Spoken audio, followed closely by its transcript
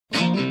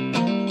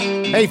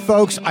Hey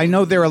folks, I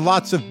know there are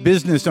lots of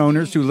business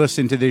owners who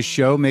listen to this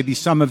show. Maybe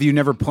some of you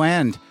never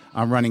planned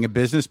on running a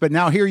business, but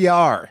now here you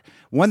are.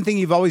 One thing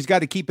you've always got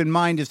to keep in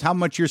mind is how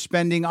much you're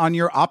spending on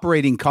your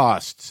operating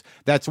costs.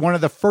 That's one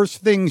of the first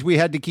things we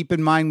had to keep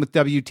in mind with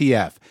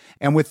WTF.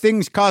 And with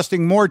things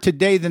costing more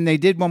today than they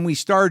did when we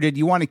started,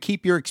 you want to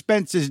keep your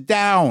expenses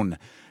down.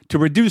 To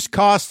reduce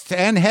costs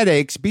and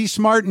headaches, be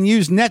smart and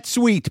use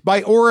NetSuite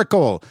by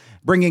Oracle,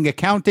 bringing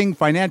accounting,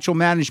 financial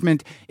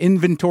management,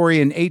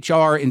 inventory, and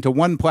HR into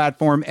one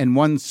platform and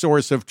one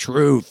source of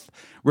truth.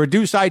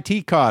 Reduce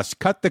IT costs,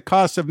 cut the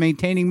costs of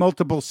maintaining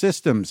multiple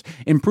systems,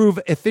 improve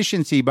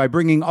efficiency by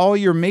bringing all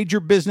your major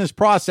business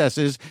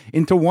processes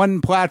into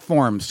one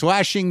platform,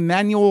 slashing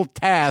manual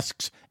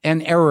tasks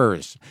and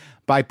errors.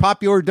 By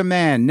popular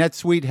demand,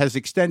 NetSuite has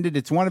extended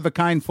its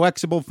one-of-a-kind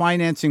flexible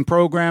financing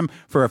program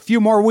for a few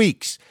more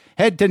weeks.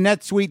 Head to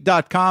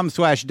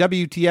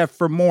netsuite.com/WTF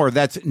for more.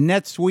 That's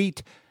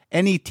NetSuite,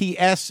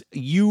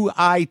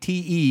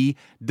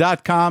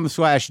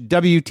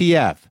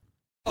 NetSuite.com/WTF.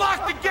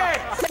 Lock the gate!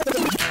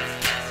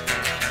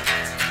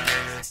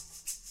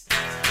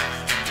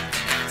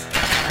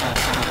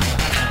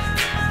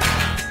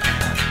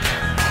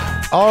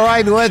 All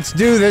right, let's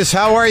do this.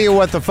 How are you,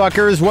 what the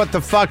fuckers? What the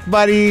fuck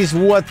buddies?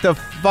 What the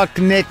fuck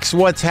nicks?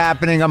 What's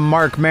happening? I'm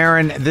Mark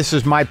Maron. This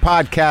is my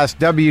podcast,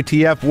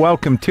 WTF.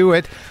 Welcome to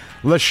it.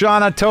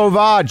 Lashana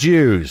Tova,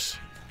 Jews.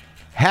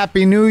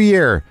 Happy New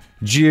Year,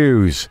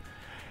 Jews.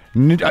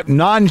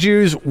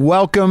 Non-Jews,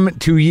 welcome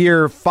to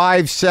year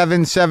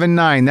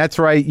 5779. That's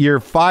right, year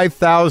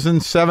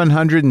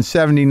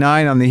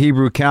 5779 on the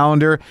Hebrew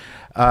calendar.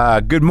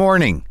 Good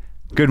morning.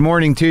 Good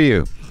morning to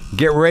you.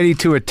 Get ready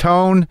to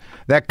atone.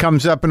 That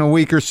comes up in a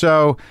week or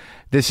so.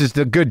 This is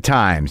the good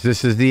times.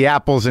 This is the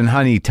apples and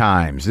honey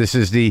times. This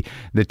is the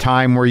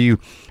time where you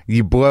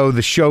blow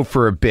the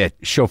shofar a bit.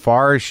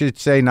 Shofar, I should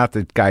say, not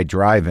the guy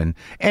driving.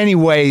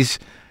 Anyways,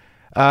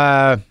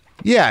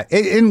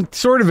 in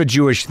sort of a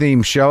Jewish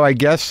themed show, I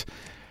guess.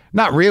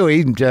 Not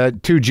really.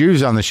 Two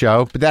Jews on the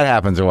show, but that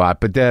happens a lot.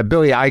 But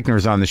Billy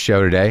Eichner's on the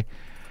show today.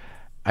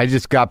 I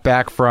just got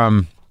back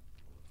from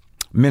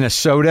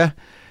Minnesota.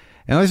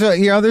 And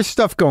there's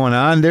stuff going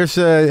on. There's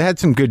had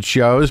some good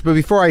shows. But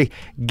before I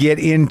get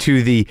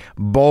into the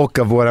bulk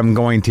of what I'm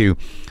going to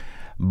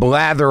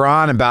blather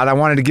on about, I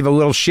wanted to give a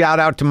little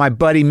shout out to my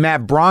buddy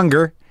Matt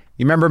Bronger.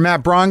 You remember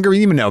Matt Bronger?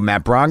 You know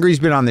Matt Bronger. He's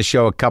been on the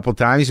show a couple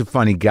times. He's a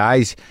funny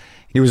guy.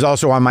 He was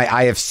also on my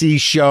IFC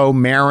show,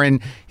 Marin.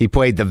 He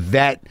played the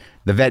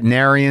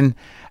veterinarian.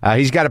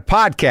 He's got a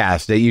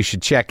podcast that you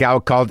should check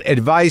out called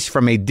Advice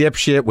from a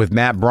Dipshit with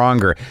Matt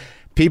Bronger.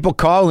 People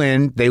call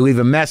in, they leave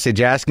a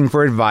message asking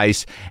for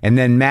advice, and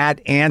then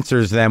Matt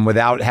answers them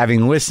without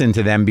having listened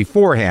to them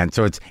beforehand.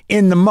 So it's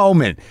in the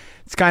moment.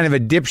 It's kind of a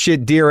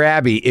dipshit Dear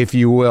Abby, if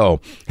you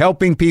will,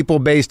 helping people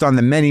based on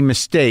the many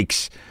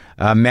mistakes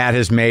Matt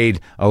has made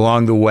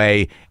along the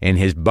way in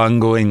his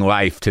bungling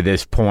life to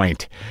this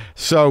point.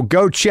 So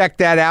go check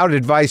that out,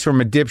 Advice from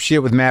a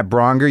Dipshit with Matt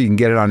Bronger. You can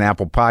get it on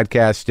Apple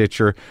Podcasts,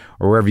 Stitcher,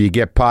 or wherever you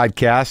get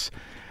podcasts.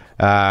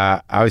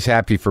 I was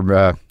happy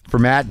for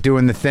Matt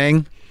doing the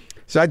thing.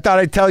 So I thought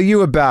I'd tell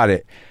you about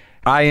it.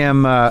 I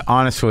am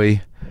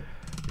honestly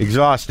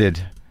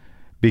exhausted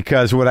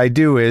because what I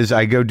do is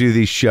I go do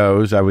these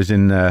shows. I was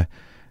in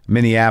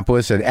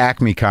Minneapolis at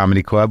Acme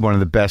Comedy Club, one of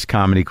the best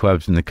comedy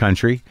clubs in the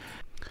country.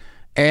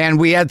 And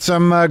we had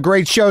some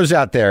great shows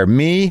out there.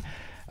 Me,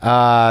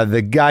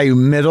 the guy who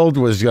middled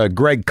was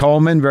Greg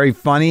Coleman, very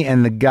funny,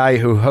 and the guy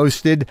who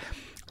hosted,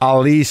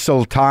 Ali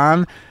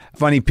Sultan,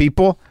 funny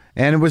people.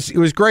 And it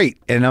was great,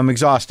 and I'm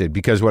exhausted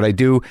because what I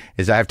do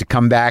is I have to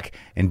come back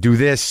and do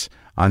this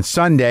on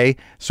Sunday,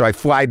 so I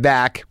fly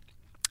back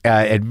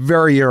at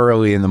very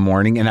early in the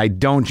morning, and I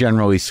don't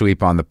generally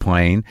sleep on the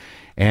plane,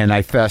 and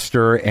I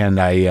fester, and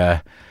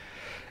I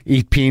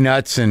eat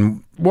peanuts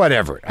and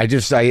whatever. I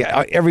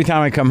every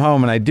time I come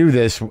home and I do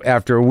this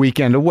after a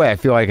weekend away, I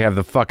feel like I have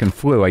the fucking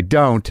flu. I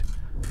don't,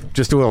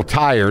 just a little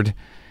tired,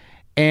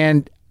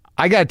 and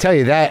I got to tell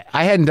you that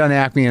I hadn't done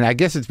Acme, and I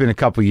guess it's been a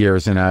couple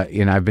years, and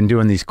I've been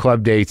doing these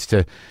club dates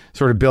to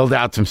sort of build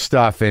out some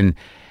stuff, and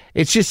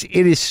it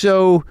is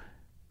so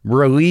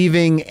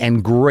relieving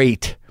and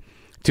great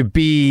to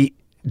be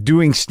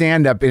doing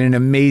stand-up in an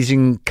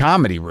amazing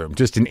comedy room,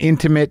 just an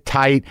intimate,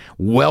 tight,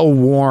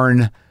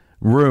 well-worn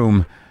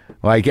room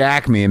like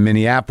Acme in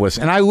Minneapolis.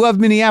 And I love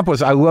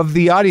Minneapolis. I love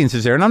the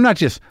audiences there, and I'm not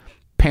just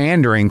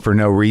pandering for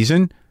no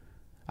reason.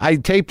 I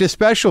taped a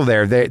special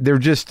there. They're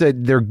just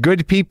they're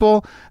good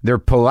people. They're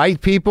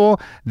polite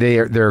people.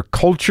 They're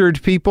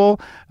cultured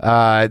people.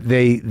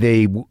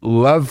 They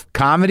love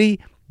comedy.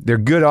 They're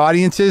good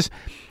audiences.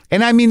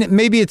 And I mean,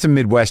 maybe it's a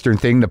Midwestern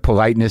thing, the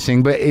politeness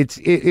thing, but it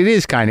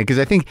is kind of, because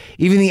I think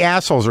even the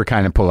assholes are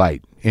kind of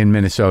polite in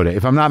Minnesota,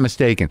 if I'm not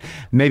mistaken.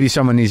 Maybe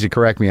someone needs to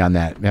correct me on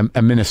that.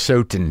 A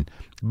Minnesotan.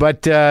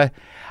 But I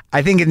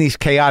think in these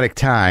chaotic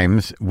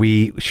times,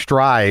 we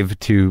strive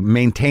to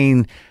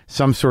maintain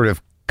some sort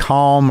of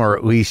calm, or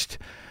at least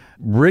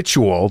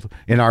ritual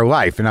in our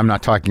life. And I'm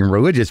not talking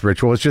religious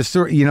ritual. It's just,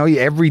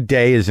 every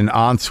day is an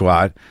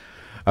onslaught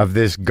of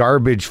this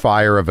garbage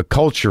fire of a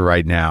culture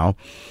right now,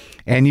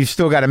 and you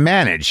still got to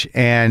manage.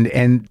 And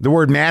the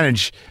word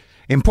manage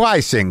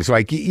implies things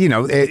like,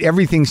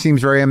 everything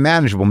seems very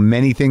unmanageable.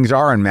 Many things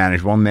are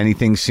unmanageable. Many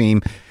things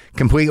seem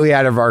completely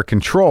out of our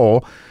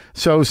control.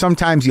 So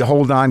sometimes you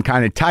hold on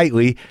kind of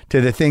tightly to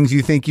the things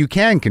you think you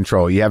can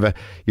control.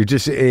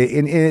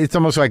 It's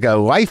almost like a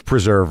life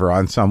preserver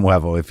on some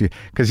level,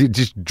 because you're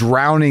just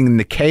drowning in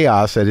the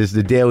chaos that is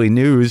the daily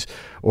news,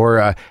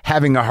 or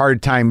having a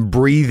hard time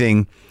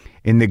breathing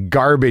in the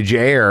garbage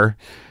air,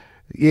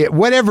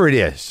 whatever it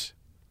is.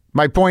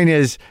 My point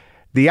is,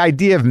 the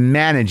idea of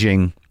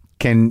managing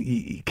can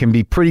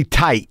be pretty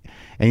tight.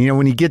 And,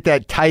 when you get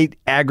that tight,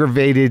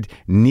 aggravated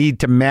need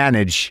to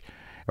manage,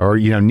 or,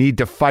 need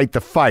to fight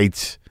the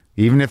fights,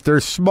 even if they're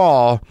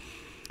small,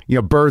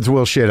 birds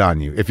will shit on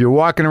you. If you're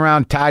walking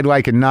around tied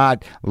like a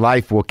knot,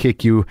 life will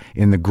kick you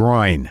in the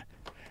groin.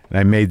 And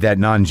I made that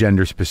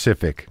non-gender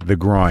specific, the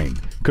groin.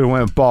 Could have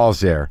went with balls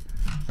there.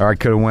 Or I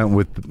could have went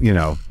with,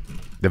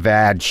 the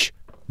vag.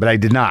 But I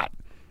did not.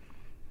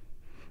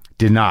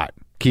 Did not.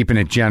 Keeping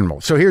it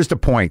general. So here's the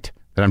point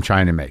that I'm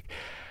trying to make.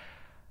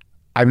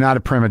 I'm not a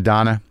prima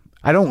donna.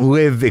 I don't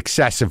live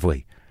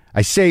excessively.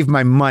 I save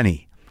my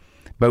money.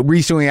 But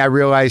recently I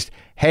realized,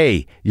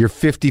 hey, you're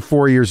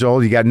 54 years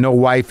old, you got no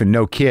wife and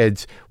no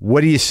kids.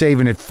 What are you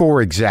saving it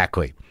for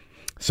exactly?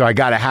 So I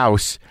got a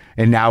house,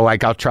 and now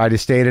I'll try to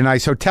stay at a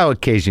nice hotel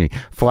occasionally.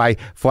 Fly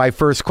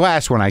first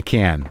class when I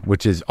can,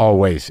 which is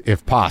always,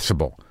 if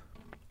possible.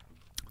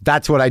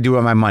 That's what I do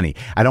with my money.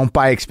 I don't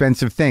buy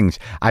expensive things.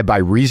 I buy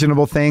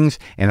reasonable things,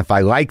 and if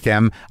I like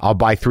them, I'll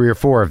buy 3 or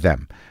 4 of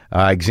them.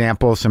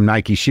 Example, some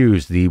Nike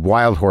shoes, the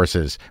Wild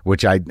Horses,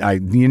 which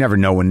you never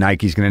know when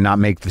Nike's going to not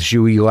make the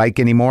shoe you like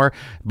anymore.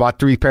 Bought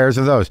 3 pairs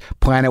of those.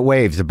 Planet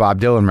Waves, the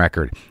Bob Dylan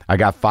record. I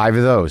got 5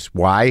 of those.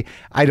 Why?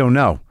 I don't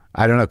know,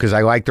 because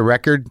I like the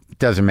record. It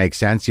doesn't make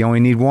sense. You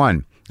only need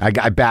one. I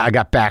got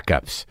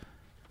backups.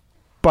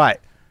 But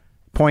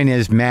point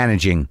is,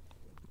 managing,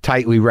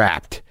 tightly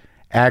wrapped,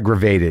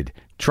 aggravated,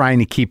 trying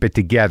to keep it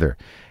together.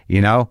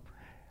 I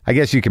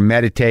guess you can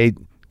meditate,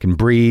 can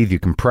breathe, you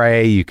can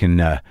pray, you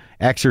can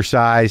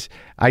exercise.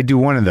 I do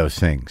one of those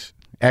things,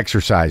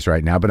 exercise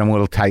right now, but I'm a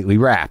little tightly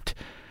wrapped.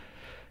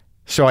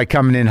 So I'm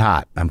coming in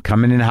hot.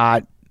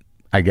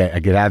 I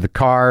get out of the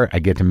car. I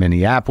get to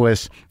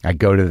Minneapolis. I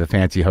go to the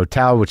fancy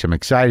hotel, which I'm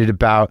excited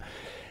about.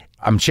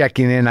 I'm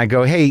checking in. I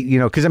go, hey,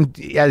 because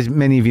as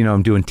many of you know,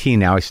 I'm doing tea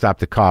now. I stopped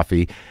the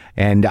coffee,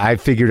 and I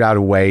figured out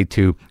a way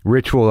to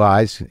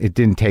ritualize. It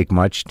didn't take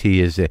much.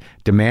 Tea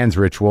demands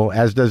ritual,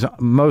 as does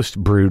most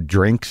brewed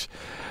drinks.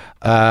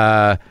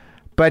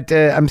 But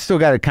I'm still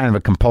got a kind of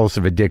a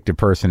compulsive, addictive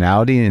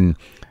personality, and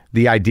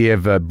the idea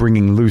of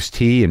bringing loose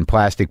tea in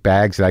plastic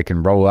bags that I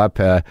can roll up,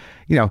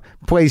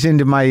 plays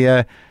into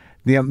my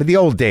the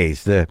old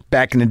days, the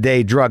back in the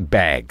day drug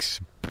bags.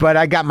 But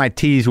I got my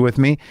teas with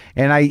me,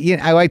 and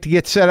I like to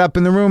get set up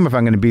in the room if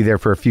I'm going to be there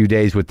for a few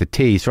days with the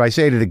tea. So I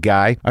say to the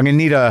guy, I'm going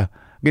to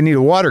need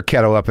a water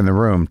kettle up in the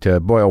room to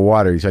boil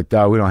water. He's like,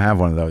 oh, we don't have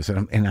one of those.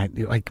 And I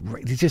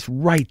just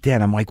right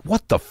then, I'm like,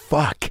 what the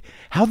fuck?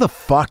 How the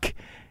fuck?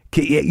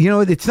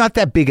 It's not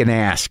that big an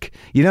ask.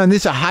 And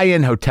this is a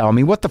high-end hotel. I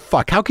mean, what the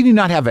fuck? How can you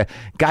not have a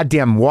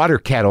goddamn water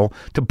kettle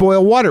to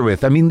boil water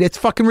with? I mean, it's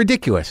fucking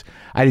ridiculous.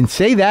 I didn't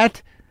say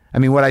that. I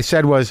mean, what I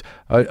said was,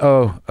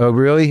 oh,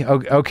 really?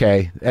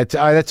 Okay.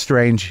 That's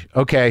strange.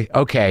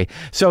 Okay.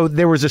 So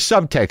there was a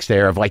subtext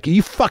there of like, are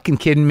you fucking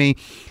kidding me?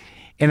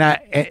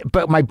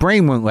 But my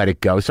brain wouldn't let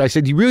it go. So I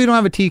said, you really don't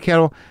have a tea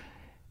kettle?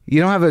 You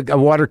don't have a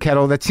water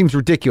kettle? That seems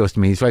ridiculous to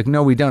me. He's like,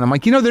 no, we don't. I'm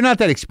like, they're not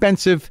that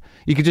expensive.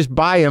 You could just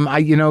buy them.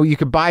 You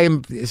could buy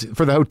them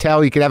for the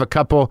hotel. You could have a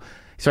couple.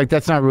 He's like,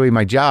 that's not really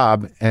my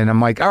job. And I'm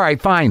like, all right,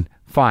 fine.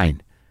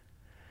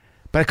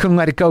 But I couldn't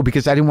let it go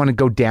because I didn't want to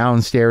go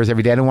downstairs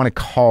every day. I didn't want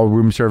to call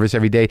room service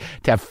every day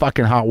to have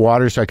fucking hot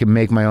water so I could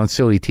make my own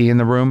silly tea in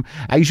the room.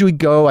 I usually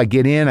I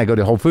get in, I go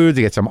to Whole Foods,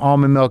 I get some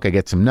almond milk, I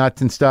get some nuts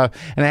and stuff,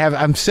 and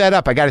I'm set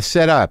up. I got to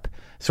set up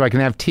so I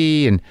can have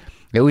tea and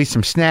at least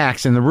some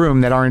snacks in the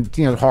room that aren't,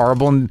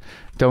 horrible and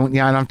I don't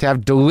have to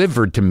have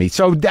delivered to me.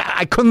 So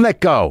I couldn't let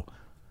go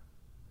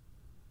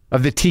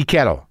of the tea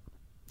kettle,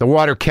 the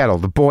water kettle,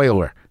 the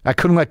boiler. I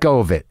couldn't let go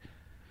of it.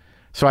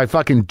 So I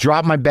fucking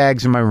dropped my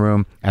bags in my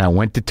room and I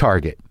went to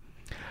Target.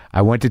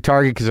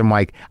 Because I'm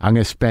like, I'm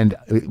going to spend,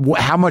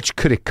 how much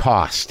could it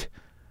cost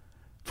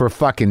for a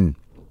fucking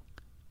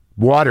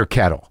water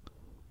kettle,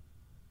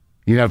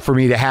 for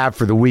me to have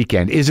for the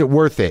weekend? Is it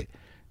worth it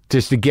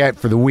just to get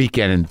for the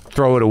weekend and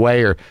throw it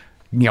away, or,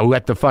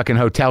 let the fucking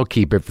hotel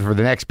keep it for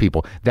the next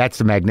people? That's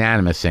the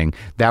magnanimous thing.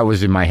 That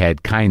was in my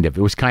head, kind of.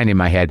 It was kind of in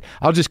my head.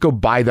 I'll just go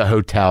buy the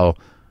hotel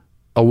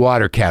a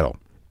water kettle.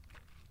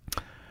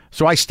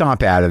 So I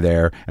stomp out of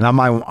there, and I'm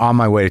on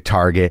my way to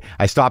Target.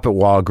 I stop at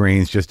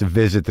Walgreens just to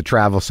visit the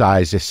travel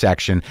size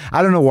section.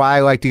 I don't know why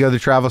I like to go to the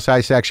travel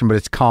size section, but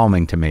it's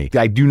calming to me.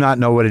 I do not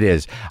know what it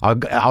is.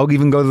 I'll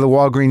even go to the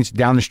Walgreens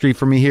down the street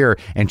from me here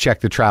and check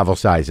the travel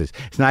sizes.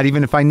 It's not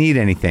even if I need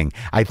anything.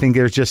 I think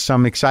there's just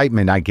some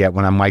excitement I get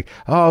when I'm like,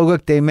 oh,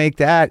 look, they make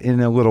that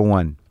in a little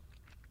one.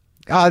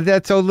 Oh,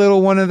 that's a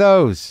little one of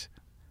those.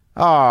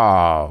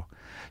 Oh.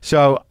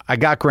 So I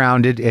got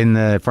grounded in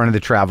the front of the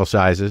travel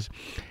sizes,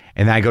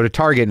 and then I go to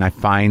Target and I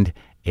find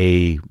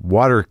a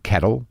water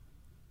kettle,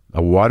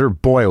 a water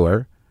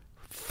boiler,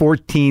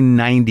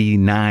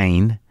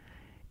 $14.99,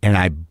 and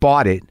I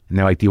bought it. And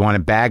they're like, "Do you want a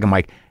bag?" I'm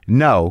like,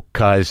 "No,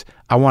 because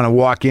I want to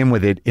walk in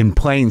with it in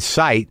plain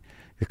sight,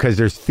 because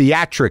there's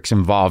theatrics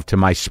involved to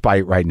my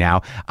spite right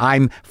now.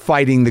 I'm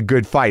fighting the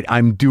good fight.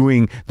 I'm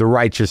doing the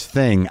righteous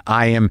thing.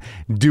 I am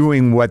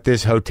doing what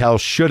this hotel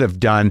should have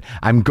done.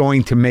 I'm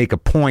going to make a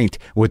point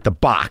with the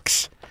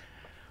box."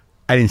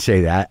 I didn't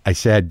say that. I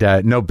said,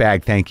 "No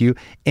bag, thank you."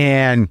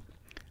 And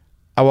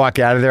I walk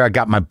out of there. I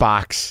got my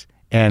box,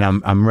 and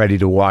I'm ready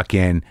to walk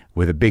in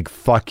with a big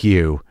fuck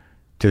you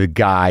to the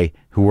guy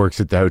who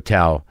works at the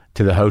hotel,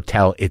 to the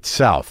hotel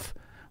itself,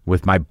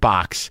 with my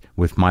box,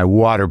 with my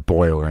water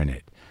boiler in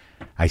it.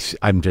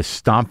 I'm just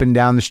stomping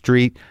down the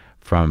street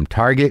from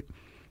Target.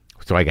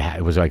 So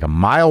it was like a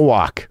mile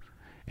walk.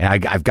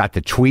 And I've got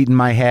the tweet in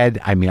my head.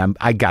 I mean,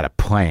 I got a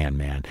plan,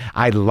 man.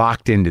 I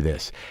locked into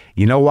this.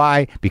 You know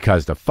why?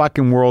 Because the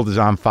fucking world is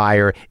on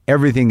fire.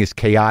 Everything is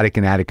chaotic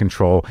and out of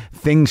control.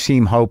 Things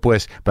seem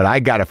hopeless, but I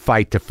got a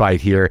fight to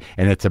fight here.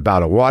 And it's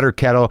about a water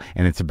kettle,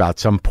 and it's about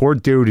some poor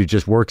dude who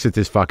just works at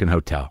this fucking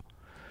hotel.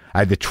 I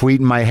had the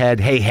tweet in my head.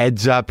 Hey,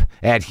 heads up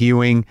at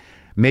Hewing.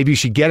 Maybe you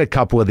should get a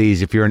couple of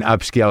these if you're an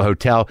upscale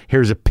hotel.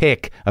 Here's a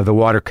pic of the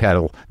water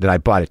kettle that I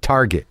bought at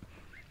Target.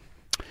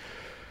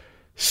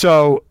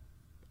 So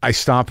I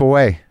stomp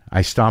away.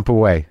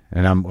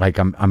 And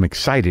I'm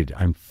excited.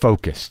 I'm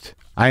focused.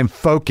 I am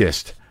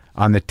focused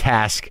on the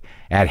task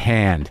at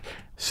hand.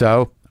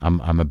 So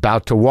I'm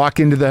about to walk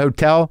into the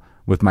hotel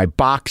with my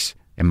box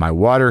and my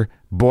water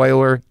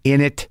boiler in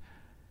it.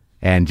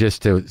 And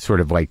just to sort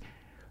of like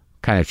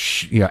kind of,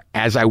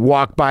 as I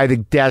walk by the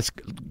desk,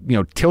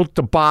 tilt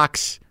the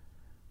box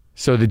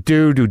so the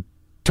dude who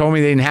told me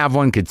they didn't have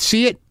one could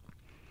see it.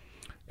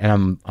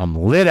 And I'm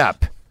lit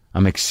up.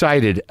 I'm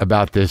excited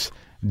about this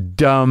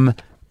dumb,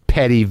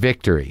 petty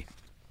victory.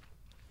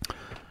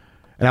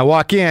 And I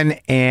walk in,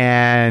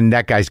 and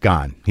that guy's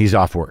gone. He's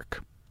off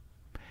work.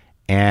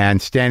 And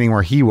standing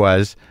where he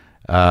was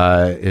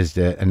is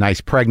a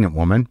nice pregnant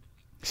woman.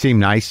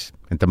 Seemed nice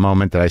at the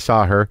moment that I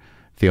saw her,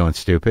 feeling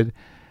stupid.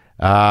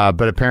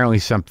 But apparently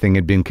something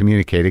had been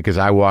communicated, because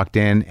I walked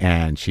in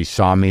and she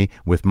saw me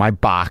with my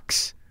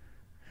box,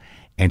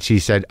 and she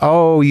said,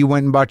 "Oh, you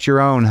went and bought your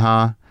own,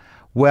 huh?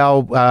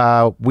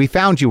 Well, we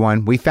found you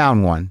one. We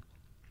found one."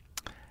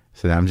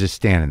 So then I'm just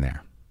standing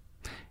there,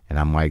 and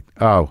I'm like,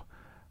 "Oh,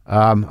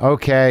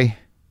 okay."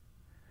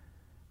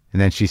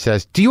 And then she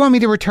says, "Do you want me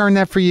to return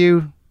that for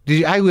you?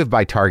 I live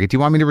by Target. Do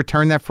you want me to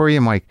return that for you?"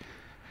 I'm like,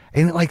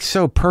 and like,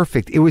 so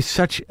perfect. It was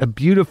such a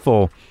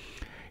beautiful.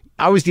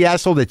 I was the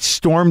asshole that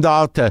stormed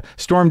out to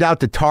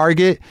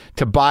Target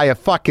to buy a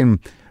fucking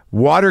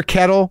water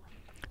kettle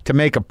to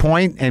make a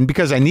point, and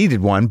because I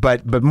needed one,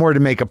 but more to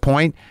make a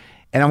point.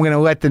 And I'm going to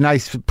let the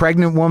nice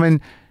pregnant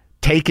woman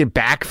take it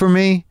back from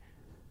me.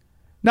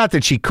 Not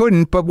that she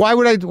couldn't, but why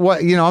would I?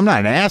 I'm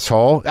not an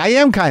asshole. I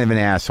am kind of an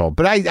asshole,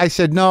 but I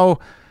said no.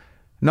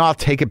 I'll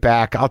take it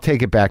back. I'll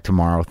take it back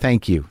tomorrow.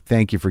 Thank you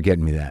for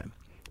getting me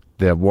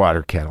the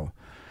water kettle.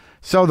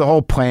 So the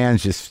whole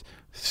plan's just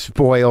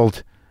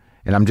spoiled.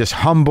 And I'm just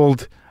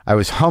humbled. I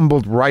was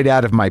humbled right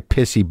out of my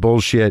pissy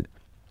bullshit.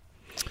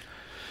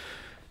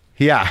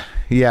 Yeah,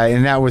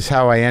 and that was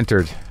how I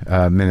entered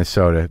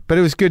Minnesota. But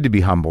it was good to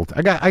be humbled.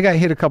 I got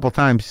hit a couple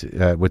times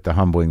with the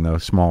humbling, though.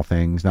 Small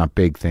things, not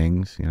big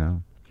things,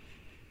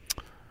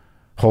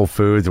 Whole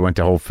Foods. I went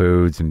to Whole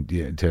Foods and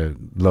to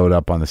load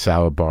up on the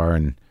salad bar,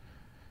 and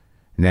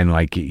then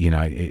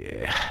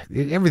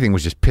everything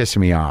was just pissing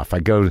me off. I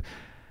go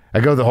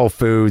to the Whole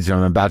Foods, and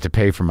I'm about to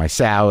pay for my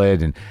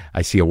salad, and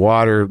I see a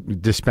water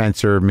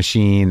dispenser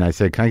machine. I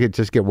said, "Can I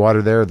just get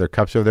water there? Are there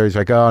cups over there?" He's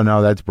like, "Oh,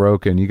 no, that's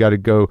broken. You got to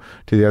go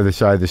to the other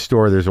side of the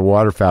store. There's a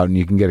water fountain.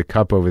 You can get a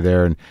cup over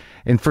there."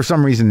 And for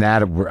some reason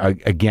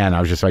again,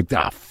 I was just like,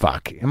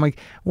 fuck. I'm like,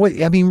 what?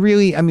 I mean,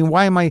 really? I mean,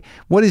 why am I,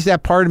 what is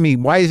that part of me?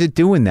 Why is it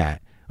doing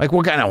that? Like,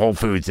 what kind of Whole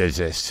Foods is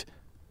this?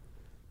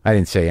 I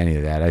didn't say any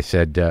of that. I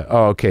said,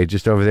 "Oh, okay,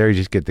 just over there. You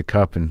just get the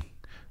cup and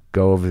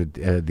go over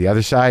the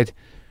other side."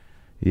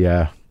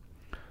 Yeah.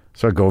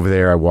 So I go over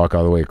there. I walk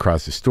all the way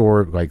across the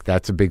store. Like,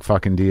 that's a big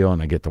fucking deal.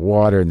 And I get the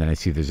water. And then I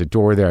see there's a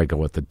door there. I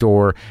go at the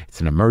door.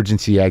 It's an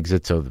emergency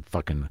exit. So the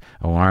fucking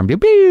alarm, boo,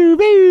 boo,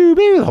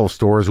 boo. The whole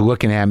store is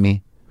looking at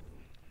me.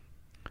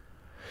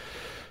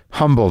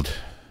 Humbled.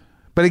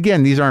 But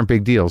again, these aren't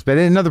big deals. But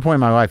at another point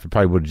in my life, I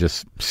probably would have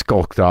just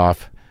skulked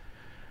off.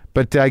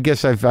 But I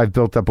guess I've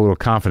built up a little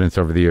confidence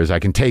over the years. I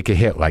can take a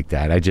hit like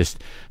that. I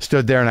just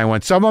stood there and I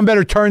went, "Someone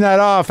better turn that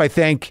off, I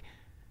think.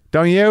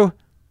 Don't you?"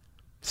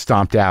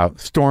 Stormed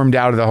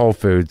out of the Whole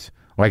Foods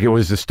like it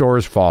was the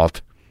store's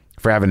fault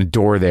for having a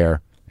door there,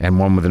 and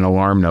one with an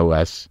alarm, no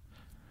less.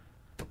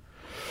 And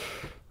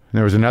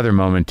there was another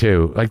moment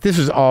too. Like, this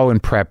was all in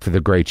prep for the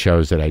great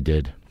shows that I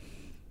did.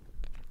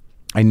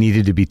 I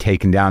needed to be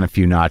taken down a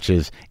few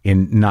notches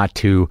in not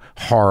too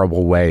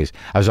horrible ways.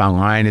 I was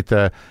online at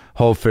the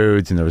Whole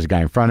Foods, and there was a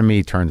guy in front of me.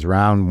 He turns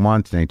around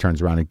once, and then he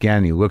turns around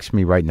again. He looks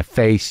me right in the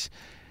face,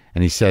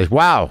 and he says,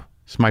 "Wow,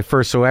 it's my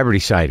first celebrity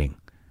sighting."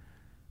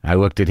 I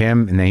looked at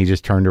him, and then he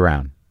just turned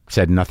around,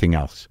 said nothing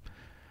else.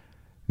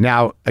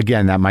 Now,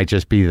 again, that might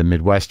just be the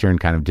Midwestern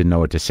kind of didn't know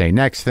what to say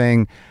next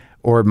thing,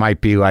 or it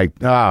might be like,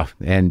 "Oh,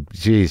 and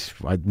geez,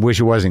 I wish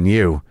it wasn't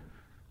you."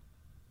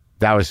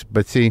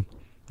 But see,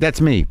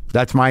 that's me.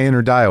 That's my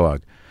inner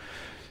dialogue.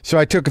 So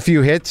I took a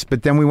few hits,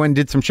 but then we went and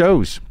did some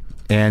shows.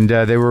 And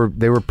they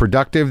were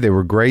productive. They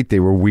were great. They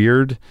were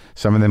weird.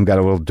 Some of them got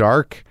a little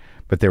dark,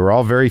 but they were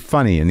all very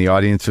funny, and the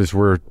audiences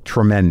were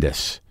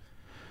tremendous.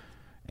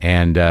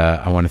 And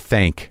I want to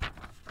thank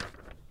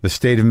the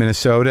state of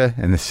Minnesota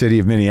and the city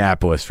of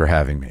Minneapolis for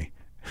having me.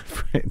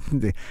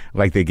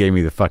 Like they gave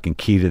me the fucking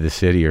key to the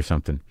city or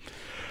something.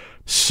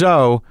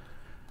 So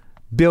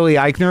Billy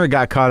Eichner, I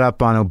got caught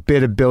up on a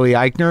bit of Billy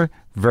Eichner.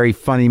 Very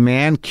funny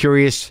man.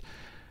 Curious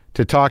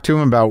to talk to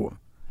him about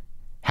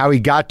how he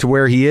got to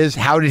where he is.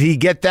 How did he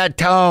get that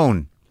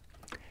tone?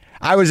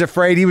 I was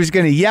afraid he was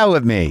going to yell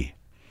at me.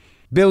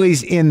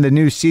 Billy's in the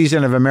new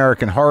season of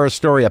American Horror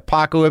Story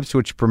Apocalypse,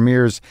 which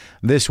premieres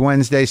this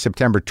Wednesday,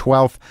 September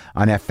 12th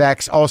on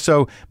FX.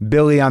 Also,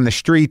 Billy on the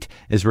Street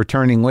is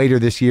returning later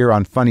this year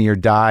on Funny or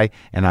Die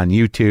and on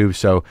YouTube.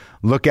 So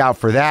look out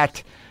for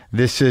that.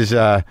 This is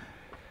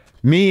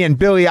me and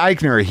Billy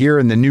Eichner here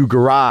in the new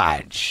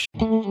garage.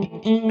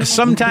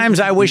 Sometimes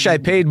I wish I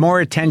paid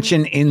more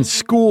attention in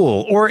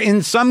school, or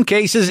in some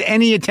cases,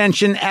 any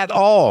attention at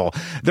all.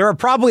 There are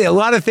probably a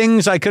lot of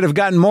things I could have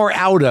gotten more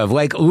out of,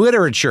 like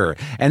literature,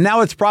 and now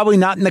it's probably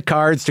not in the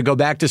cards to go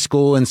back to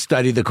school and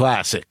study the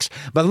classics.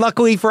 But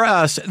luckily for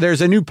us,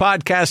 there's a new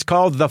podcast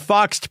called The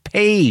Foxed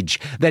Page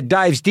that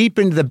dives deep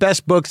into the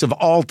best books of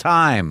all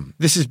time.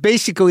 This is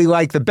basically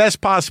like the best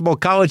possible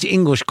college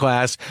English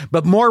class,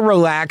 but more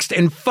relaxed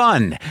and fun.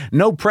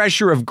 No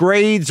pressure of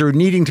grades or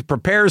needing to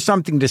prepare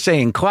something to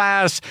say in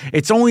class.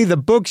 It's only the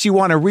books you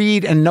want to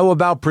read and know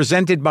about,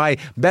 presented by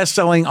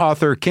best-selling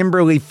author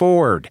Kimberly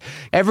Ford.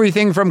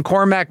 Everything from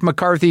Cormac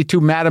McCarthy to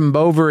Madame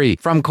Bovary,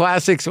 from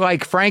classics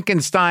like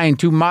Frankenstein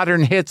to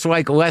modern hits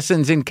like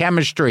Lessons in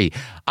Chemistry.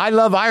 I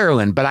love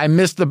Ireland, but I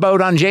missed the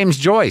boat on James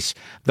Joyce.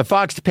 The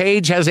Foxed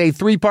Page has a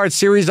 3-part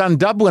series on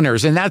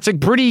Dubliners, and that's a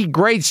pretty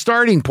great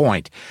starting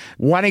point.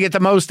 Want to get the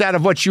most out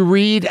of what you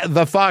read?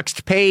 The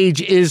Foxed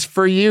Page is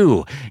for you.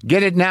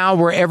 Get it now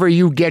wherever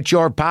you get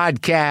your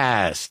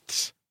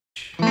podcasts.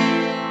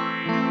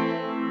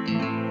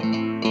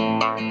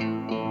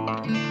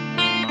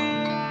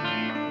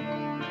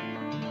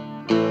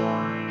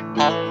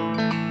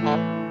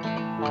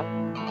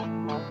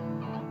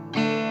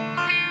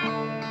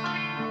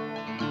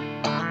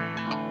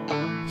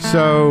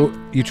 So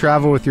you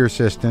travel with your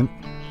assistant?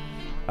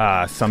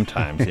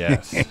 Sometimes,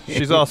 yes.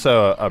 She's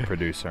also a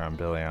producer on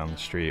Billy on the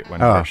Street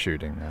when we're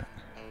shooting that.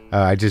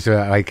 I just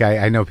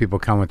I know people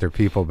come with their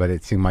people, but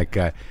it seemed like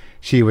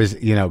she was,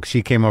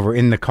 she came over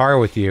in the car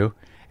with you,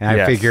 and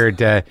I figured,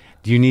 do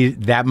you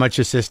need that much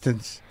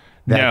assistance?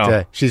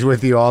 No. She's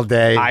with you all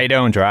day. I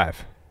don't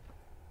drive.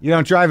 You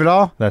don't drive at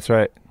all? That's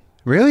right.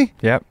 Really?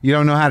 Yep. You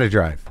don't know how to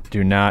drive?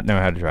 Do not know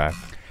how to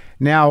drive.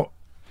 Now,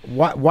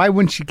 why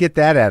wouldn't you get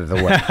that out of the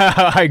way?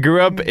 I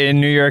grew up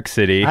in New York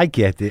City. I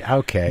get it.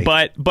 Okay.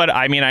 But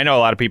I mean, I know a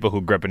lot of people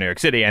who grew up in New York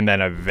City and then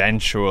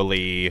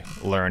eventually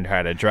learned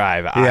how to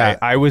drive. Yeah.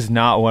 I was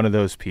not one of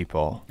those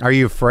people. Are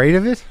you afraid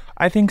of it?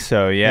 I think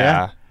so,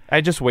 yeah.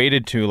 I just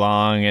waited too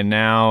long, and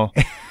now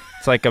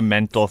it's like a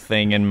mental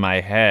thing in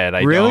my head.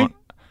 I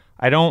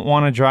don't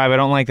want to drive. I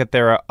don't like that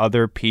there are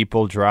other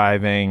people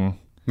driving.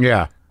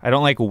 Yeah. I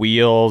don't like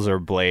wheels or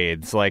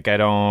blades. Like, I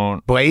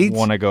don't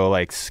want to go,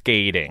 like,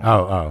 skating.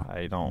 Oh.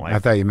 I don't like... I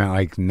thought you meant,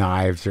 like,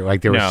 knives or,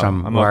 like, there was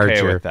some I'm larger...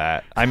 okay with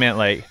that. I meant,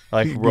 like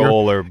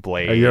roller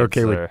blades. Are you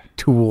okay with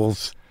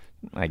tools?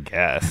 I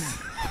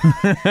guess.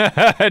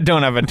 I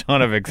don't have a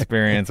ton of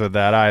experience with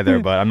that either,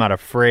 but I'm not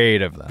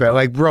afraid of that. But,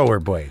 like,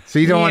 rollerblades. So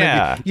you don't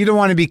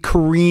want to be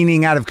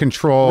careening out of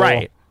control.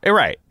 Right.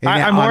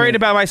 I'm worried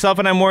about myself,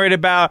 and I'm worried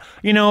about,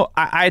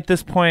 I at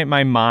this point,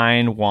 my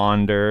mind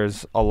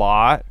wanders a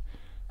lot.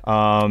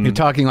 You're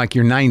talking like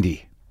you're 90. Yeah.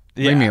 What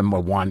do you mean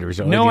wanders?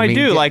 No, I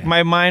do. Like,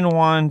 my mind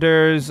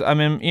wanders. I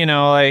mean, and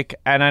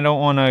I don't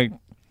want to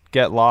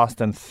get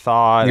lost in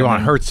thought. You want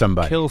to hurt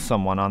somebody. Kill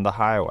someone on the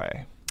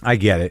highway. I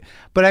get it.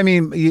 But I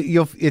mean,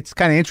 it's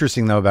kind of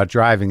interesting, though, about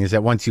driving is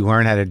that once you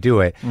learn how to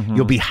do it,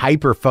 you'll be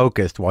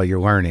hyper-focused while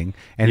you're learning,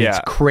 and it's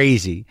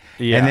crazy.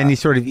 Yeah. And then you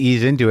sort of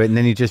ease into it, and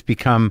then you just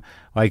become,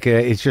 like,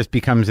 it just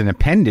becomes an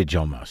appendage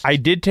almost. I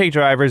did take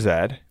driver's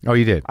ed. Oh,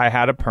 you did? I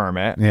had a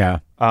permit. Yeah.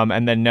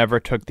 And then never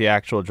took the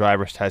actual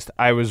driver's test.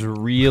 I was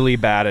really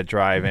bad at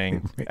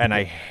driving, and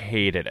I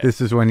hated it.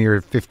 This is when you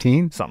were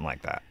 15? Something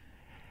like that.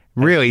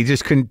 Really? You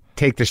just couldn't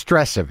take the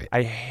stress of it?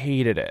 I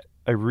hated it.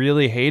 I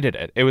really hated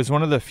it. It was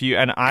one of the few,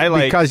 and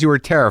because you were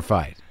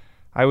terrified.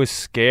 I was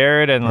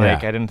scared, and I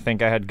didn't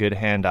think I had good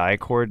hand-eye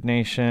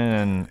coordination,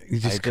 and you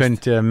just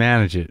couldn't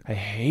manage it. I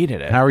hated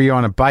it. How are you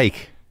on a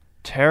bike?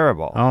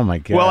 Terrible. Oh, my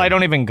God. Well, I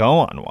don't even go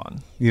on one.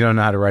 You don't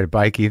know how to ride a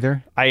bike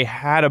either? I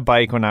had a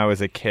bike when I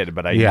was a kid,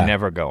 but I Yeah.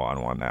 never go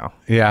on one now.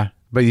 Yeah.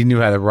 But you knew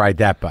how to ride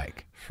that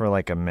bike. For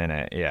like a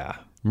minute, yeah.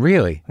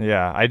 Really?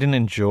 Yeah, I didn't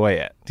enjoy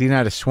it. Do you know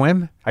how to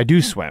swim? I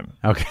do swim.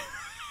 Okay.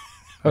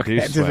 I do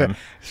Just swim. want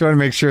to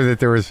make sure that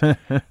there was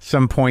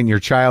some point in your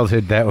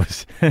childhood that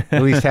was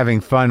at least having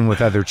fun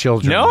with other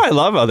children. No, I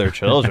love other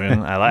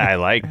children. I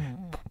like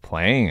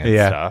playing and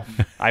Yeah.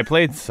 stuff. I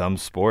played some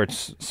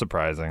sports,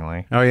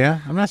 surprisingly. Oh, yeah?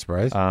 I'm not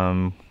surprised.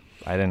 I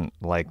didn't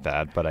like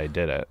that, but I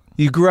did it.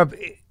 You grew up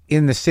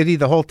in the city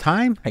the whole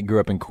time? I grew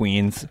up in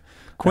Queens.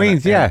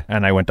 Queens, and, yeah.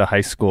 And I went to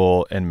high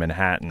school in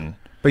Manhattan,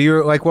 But you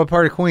were like, what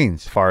part of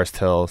Queens? Forest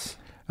Hills.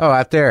 Oh,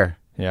 out there.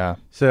 Yeah.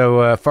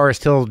 So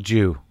Forest Hill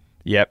Jew.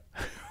 Yep.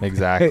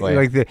 Exactly.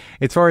 Like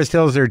it's Forest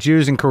Hills, they're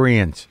Jews and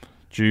Koreans.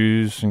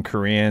 Jews and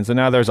Koreans. And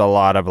now there's a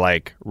lot of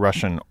like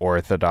Russian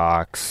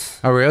Orthodox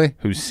Oh, really?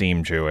 who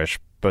seem Jewish,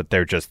 but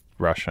they're just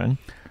Russian.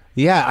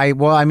 Yeah,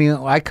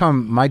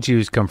 my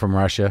Jews come from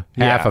Russia,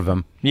 half Yeah. of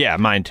them. Yeah,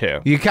 mine too.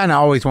 You kind of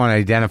always want to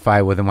identify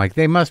with them, like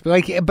they must be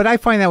like. But I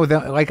find that with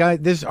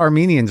there's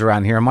Armenians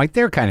around here. I'm like,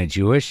 they're kind of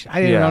Jewish.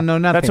 I don't know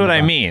nothing. That's what I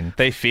about- mean.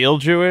 They feel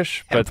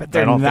Jewish, but, but I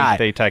they're don't not. think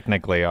they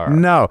technically are.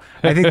 No,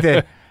 I think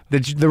that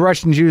the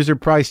Russian Jews are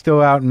probably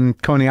still out in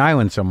Coney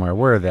Island somewhere.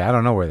 Where are they? I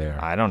don't know where they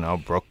are. I don't know.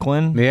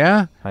 Brooklyn?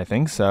 Yeah, I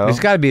think so. there's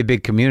got to be a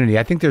big community.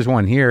 I think there's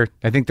one here.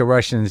 I think the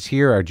Russians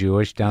here are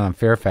Jewish down on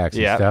Fairfax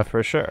and Yeah, stuff.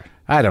 for sure.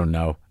 I don't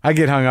know. I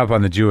get hung up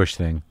on the Jewish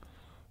thing.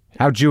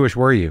 How Jewish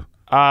were you?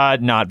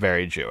 Not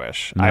very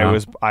Jewish. No.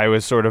 I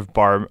was sort of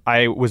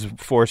I was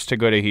forced to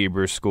go to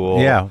Hebrew school.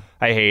 Yeah.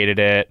 I hated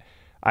it.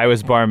 I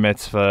was bar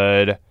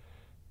mitzvahed,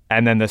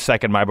 and then the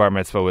second my bar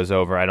mitzvah was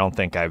over, I don't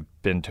think I've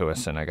been to a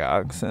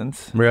synagogue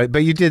since. Really? But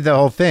you did the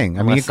whole thing.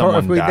 I mean, Unless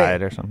someone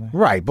died or something.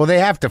 Right. Well, they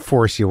have to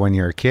force you when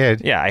you're a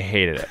kid. Yeah, I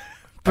hated it.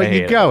 But I you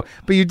hated go. it.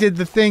 But you did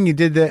the thing. You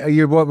did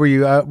the. What were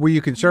you? Were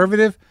you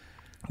conservative?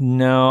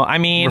 No, I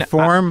mean,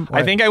 Reform?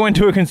 I think I went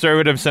to a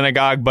conservative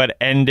synagogue, but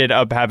ended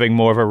up having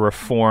more of a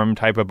reform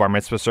type of bar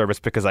mitzvah service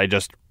because I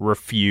just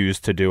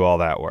refused to do all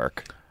that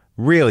work.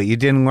 Really? You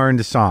didn't learn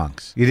the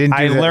songs. You didn't.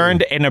 I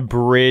learned an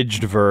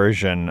abridged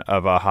version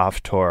of a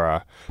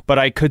Haftorah, but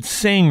I could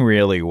sing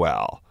really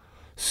well.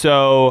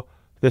 So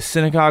the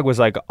synagogue was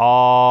like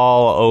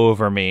all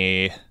over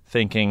me,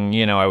 thinking,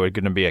 I was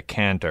going to be a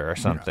cantor or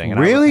something. And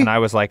Really? I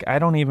was like, I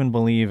don't even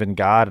believe in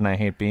God, and I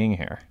hate being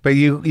here. But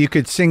you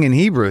could sing in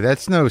Hebrew.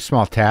 That's no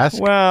small task.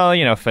 Well,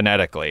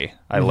 phonetically,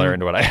 I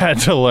learned what I had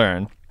to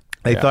learn.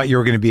 They thought you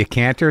were going to be a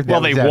cantor.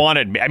 Well, they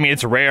wanted me. I mean,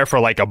 it's rare for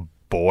like a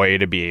boy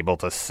to be able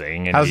to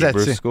sing in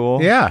Hebrew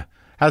school. Yeah.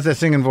 How's that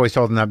singing voice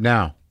holding up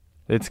now?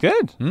 It's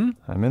good.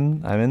 I'm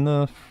in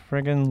the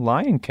friggin'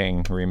 Lion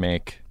King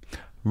remake.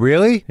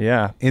 Really?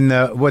 Yeah. In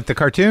the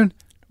cartoon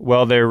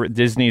Well,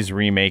 Disney's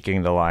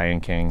remaking The Lion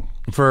King.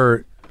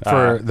 for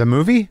the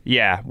movie?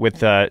 Yeah,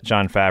 with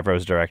Jon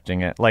Favreau's directing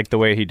it, like the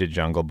way he did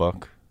Jungle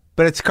Book.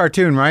 But it's a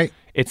cartoon, right?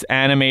 It's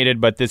animated,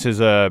 but this is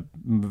a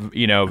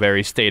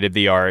very state of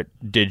the art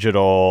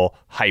digital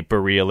hyper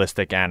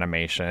realistic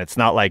animation. It's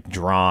not like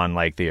drawn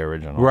like the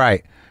original.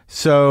 Right.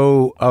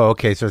 So,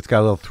 okay. So it's got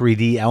a little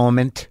 3D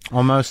element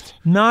almost.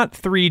 Not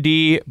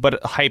 3D,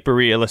 but hyper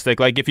realistic.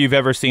 Like if you've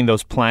ever seen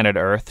those Planet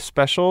Earth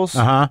specials,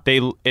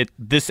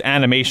 this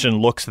animation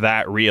looks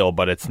that real,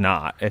 but it's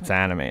not. It's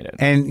animated.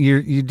 And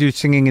you do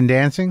singing and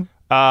dancing?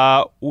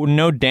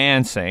 No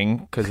dancing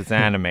because it's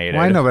animated.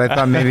 Well, I know, but I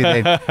thought maybe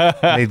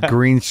they'd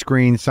green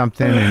screen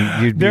something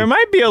and you'd be... There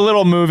might be a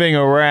little moving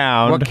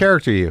around. What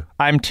character are you?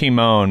 I'm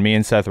Timon. Me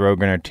and Seth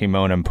Rogen are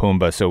Timon and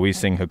Pumbaa, so we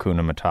sing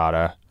Hakuna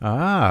Matata.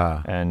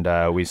 Ah.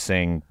 And we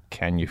sing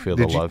Can You Feel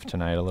the Love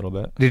Tonight a little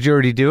bit. Did you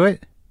already do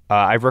it?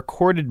 I've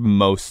recorded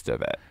most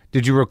of it.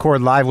 Did you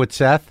record live with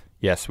Seth?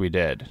 Yes, we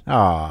did.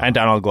 Oh. And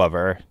Donald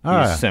Glover. He's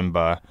Ah.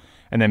 Simba.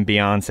 And then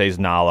Beyonce's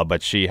Nala,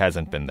 but she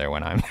hasn't been there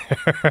when I'm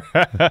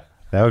there.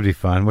 That would be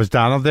fun. Was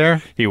Donald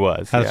there? He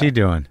was. How's he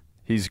doing?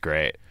 He's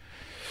great.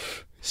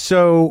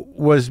 So,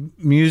 was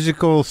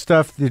musical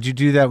stuff, did you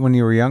do that when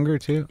you were younger,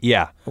 too?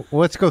 Yeah. Well,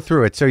 let's go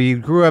through it. So, you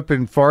grew up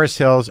in Forest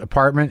Hills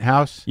apartment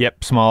house?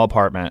 Yep, small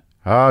apartment.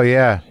 Oh,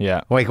 yeah.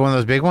 Yeah. Like one of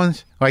those big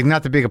ones? Like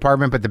not the big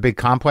apartment, but the big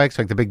complex,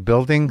 like the big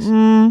buildings?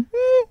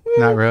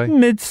 Not really?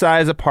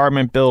 Mid-size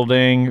apartment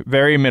building,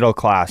 very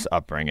middle-class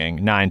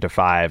upbringing, 9 to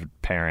 5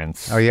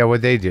 parents. Oh, yeah.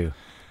 What'd they do?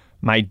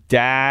 My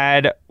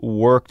dad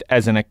worked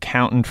as an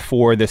accountant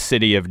for the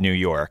city of New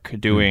York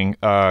doing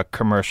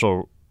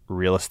commercial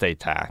real estate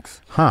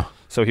tax. Huh.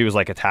 So he was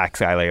like a tax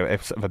guy. Like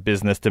if a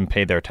business didn't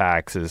pay their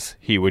taxes,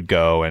 he would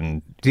go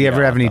and... Do you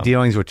ever have any them.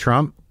 dealings with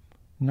Trump?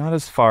 Not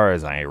as far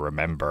as I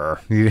remember.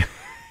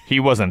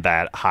 He wasn't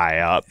that high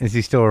up. Is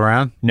he still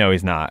around? No,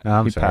 he's not. Oh,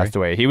 I'm he sorry. passed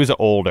away. He was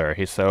older.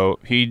 He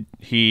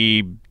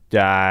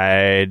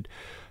died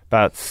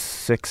about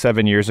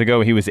 6-7 years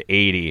ago. He was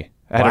 80.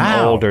 I had an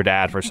Wow. older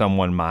dad for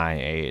someone my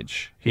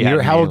age.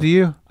 How old are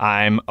you?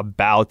 I'm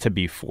about to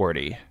be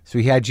 40. So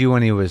he had you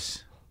when he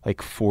was...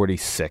 like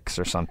 46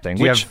 or something,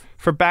 Do you which have-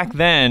 for back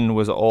then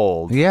was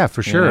old. Yeah,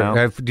 for sure.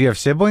 know? Do you have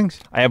siblings?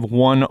 I have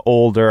one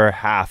older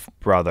half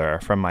brother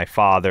from my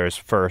father's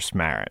first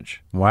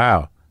marriage.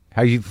 Wow.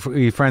 Are you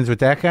friends with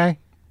that guy?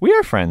 We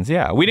are friends,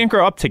 yeah. We didn't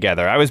grow up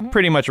together. I was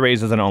pretty much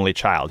raised as an only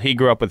child. He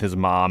grew up with his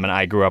mom, and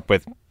I grew up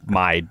with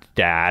my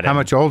dad. How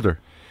much older?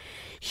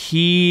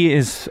 He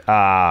is,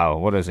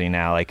 what is he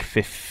now, like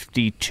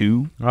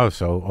 52? Oh,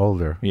 so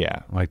older. Yeah.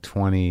 Like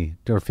 20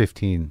 or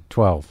 15,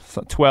 12.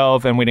 So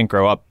 12, and we didn't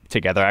grow up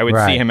together. I would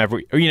Right. see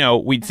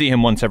him we'd see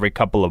him once every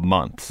couple of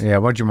months. Yeah,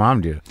 what'd your mom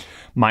do?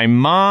 My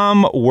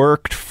mom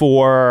worked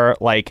for,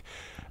 like,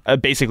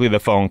 basically the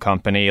phone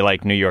company,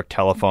 like New York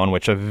Telephone,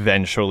 which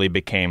eventually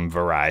became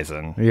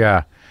Verizon.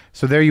 Yeah.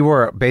 So there you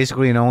were,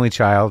 basically an only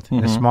child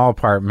in a small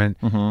apartment,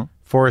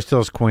 Forest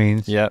Hills,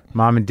 Queens. Yep.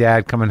 Mom and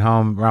dad coming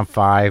home around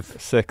 5,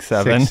 6,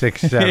 7.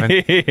 6,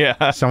 7.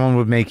 Yeah, Someone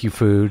would make you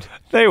food.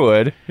 they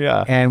would,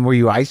 yeah. And were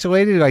you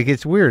isolated? Like,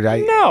 it's weird.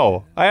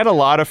 No, I had a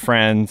lot of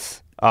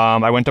friends.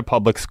 I went to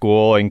public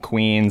school in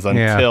Queens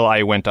until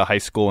I went to high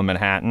school in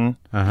Manhattan.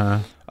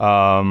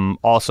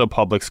 Also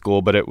public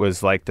school, but it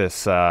was like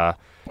this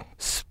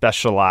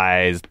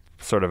specialized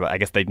sort of, I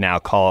guess they'd now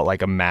call it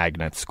like a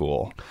magnet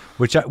school.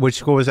 Which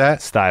school was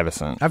that?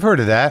 Stuyvesant. I've heard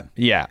of that.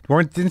 Yeah.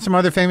 Didn't some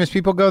other famous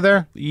people go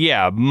there?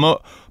 Yeah,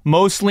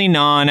 mostly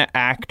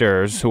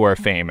non-actors who are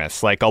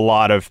famous, like a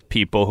lot of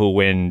people who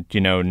win,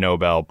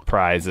 Nobel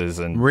Prizes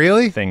and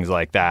Really? things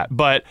like that.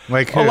 But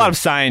Like a who? lot of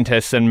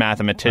scientists and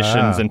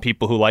mathematicians and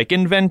people who like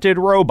invented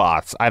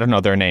robots. I don't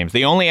know their names.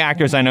 The only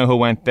actors I know who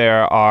went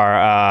there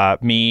are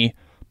me,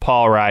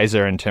 Paul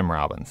Reiser, and Tim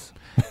Robbins.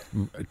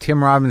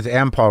 Tim Robbins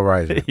and Paul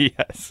Reiser.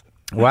 Yes.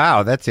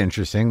 Wow, that's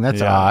interesting.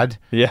 That's Yeah. odd.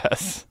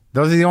 Yes.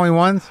 Those are the only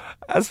ones?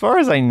 As far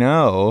as I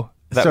know,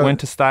 that So,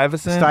 went to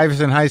Stuyvesant.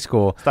 Stuyvesant High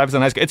School.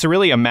 Stuyvesant High School. It's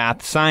really a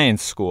math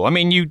science school. I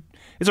mean,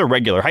 it's a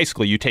regular high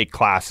school. You take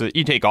classes.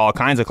 You take all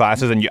kinds of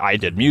classes, and I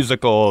did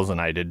musicals and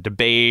I did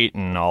debate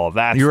and all of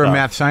that. You were a stuff.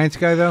 math science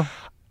guy, though?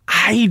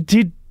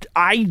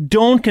 I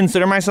don't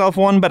consider myself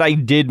one, but I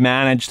did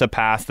manage to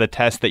pass the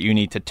test that you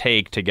need to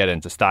take to get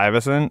into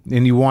Stuyvesant.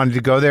 And you wanted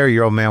to go there, or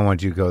your old man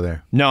wanted you to go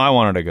there? No, I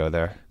wanted to go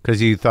there. Because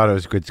you thought it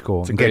was a good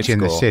school and get you in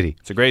the school. city.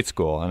 It's a great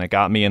school, and it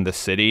got me in the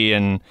city,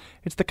 and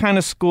it's the kind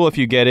of school if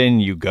you get in,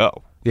 you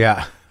go.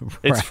 Yeah.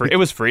 It's Right. free. It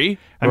was free.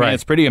 I mean, Right.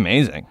 it's pretty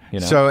amazing.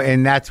 So,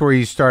 and that's where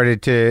you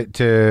started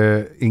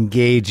to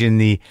engage in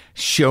the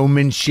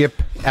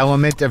showmanship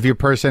element of your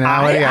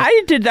personality?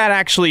 I did that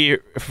actually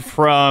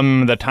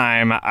from the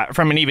time,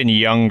 from an even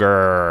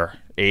younger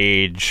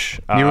age.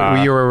 You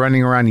were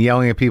running around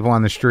yelling at people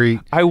on the street.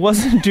 I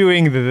wasn't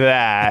doing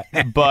that,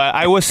 but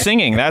I was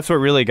singing. That's what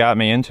really got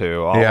me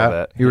into all of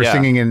it. You were Yeah.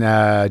 singing in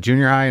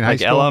junior high and high Like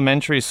school?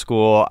 elementary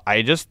school,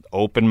 I just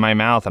opened my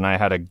mouth and I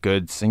had a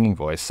good singing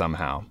voice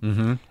somehow.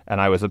 Mm-hmm.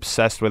 And I was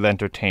obsessed with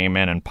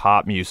entertainment and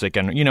pop music.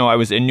 And, I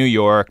was in New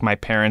York. My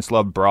parents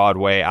loved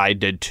Broadway. I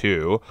did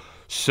too.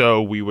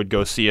 So we would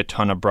go see a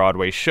ton of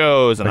Broadway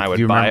shows, and Like, I would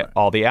do you buy remember-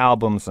 all the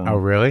albums. And, Oh,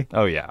 really?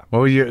 Oh, yeah.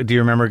 Do you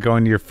remember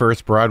going to your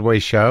first Broadway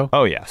show?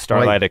 Oh, yeah.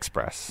 Starlight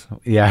Express.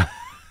 Yeah.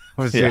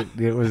 Was Yeah.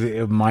 was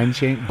it mind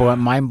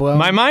blown?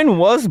 My mind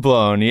was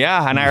blown,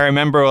 yeah. And I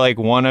remember like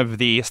one of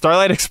the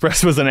Starlight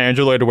Express was an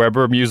Andrew Lloyd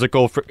Webber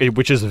musical,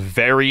 which is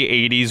very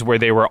 80s, where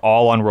they were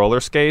all on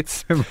roller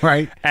skates.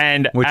 Right.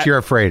 And Which you're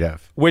afraid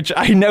of. which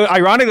I know,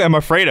 ironically, I'm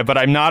afraid of, but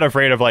I'm not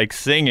afraid of like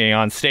singing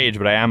on stage,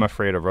 but I am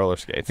afraid of roller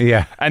skates.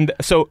 Yeah. And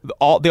so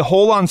the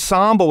whole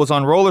ensemble was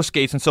on roller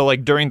skates. And so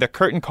like during the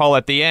curtain call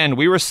at the end,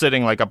 we were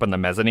sitting like up in the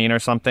mezzanine or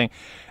something,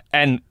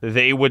 and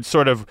they would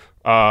sort of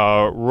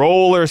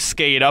roller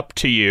skate up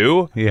to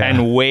you Yeah.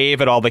 and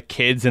wave at all the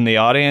kids in the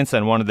audience.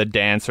 And one of the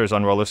dancers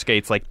on roller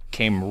skates like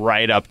came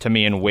right up to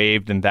me and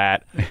waved, and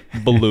that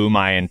blew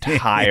my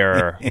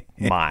entire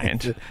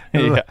mind.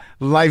 Yeah.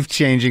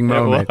 Life-changing It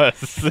moment.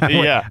 was.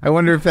 Yeah. I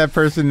wonder if that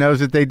person knows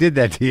that they did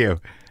that to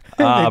you.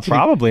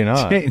 Probably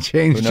not. Changed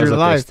Who knows your if they're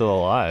life. still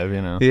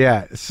alive,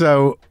 Yeah.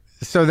 So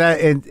that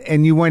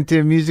and you went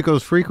to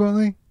musicals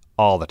frequently?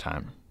 all the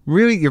time.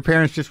 Really? Your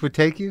parents just would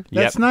take you?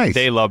 That's Yep. nice.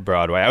 They love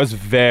Broadway. I was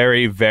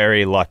very,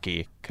 very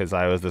lucky because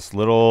I was this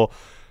little,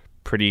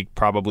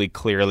 probably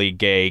clearly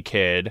gay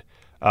kid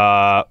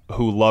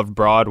who loved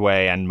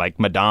Broadway and like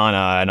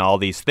Madonna and all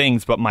these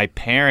things. But my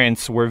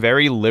parents were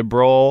very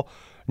liberal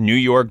New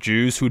York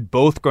Jews who'd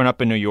both grown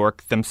up in New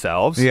York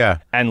themselves. Yeah.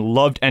 And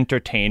loved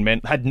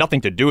entertainment. Had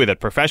nothing to do with it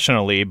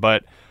professionally,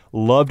 but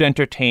loved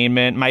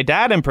entertainment. My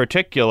dad in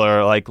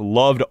particular, like,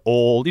 loved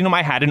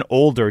I had an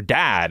older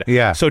dad.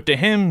 Yeah. So to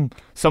him,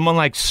 someone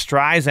like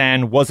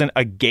Streisand wasn't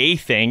a gay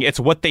thing. It's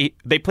what they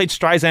played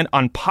Streisand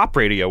on pop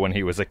radio when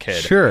he was a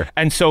kid. Sure.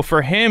 And so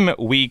for him,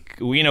 we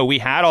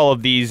had all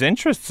of these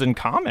interests in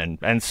common.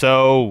 And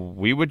so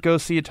we would go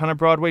see a ton of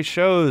Broadway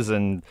shows,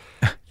 and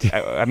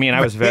I mean,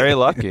 I was very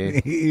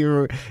lucky.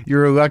 you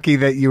were lucky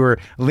that you were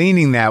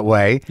leaning that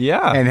way.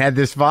 Yeah. And had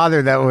this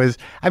father that was,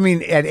 I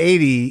mean, at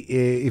 80,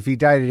 if he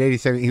died at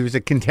 87, he was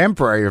a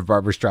contemporary of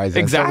Barbra Streisand.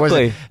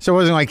 Exactly. So it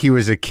wasn't like he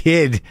was a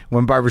kid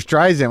when Barbra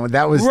Streisand,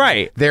 that was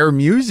Right. their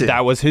music.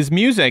 That was his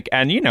music.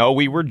 And,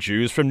 we were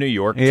Jews from New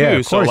York, too. Yeah,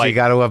 of course, so, you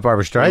got to love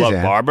Barbra Streisand.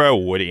 love Barbara,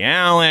 Woody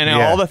Allen, and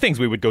Yeah. all the things.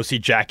 We would go see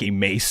Jackie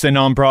Mason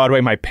on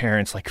Broadway. My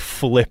parents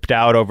flipped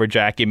out over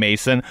Jackie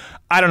Mason.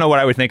 I don't know what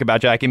I would think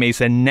about Jackie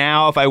Mason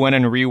now if I went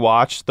and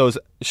rewatched those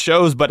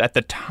shows, but at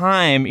the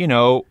time,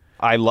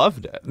 I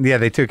loved it. Yeah,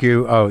 they took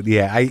you. Oh,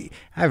 yeah. I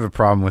have a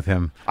problem with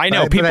him. I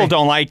know But people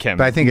don't like him.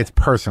 But I think it's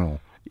personal.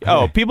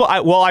 Oh, people.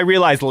 I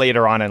realized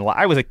later on in life,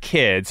 I was a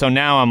kid, so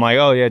now I'm like,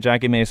 oh yeah,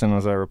 Jackie Mason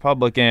was a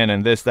Republican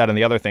and this, that, and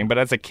the other thing. But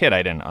as a kid,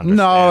 I didn't understand.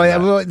 No, that.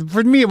 well,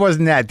 for me, it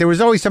wasn't that. There was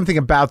always something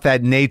about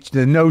that nature,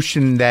 the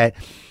notion that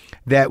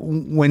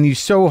when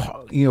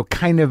you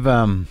kind of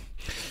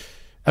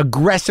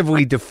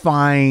aggressively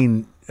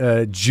define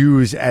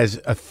Jews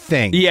as a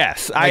thing.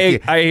 Yes,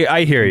 Like,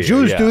 I hear you.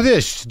 Jews yeah. do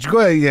this,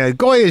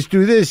 Goyas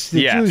do this,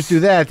 the Yes. Jews do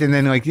that, and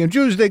then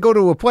Jews, they go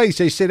to a place,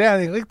 they sit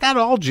down, like not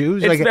all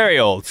Jews. It's very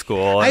old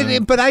school.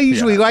 But I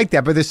usually like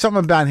that. But there's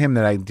something about him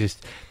that I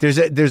just there's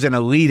an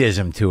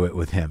elitism to it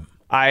with him.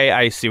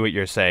 I see what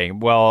you're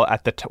saying. Well,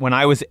 when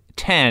I was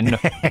 10,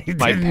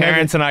 my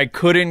parents and I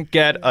couldn't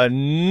get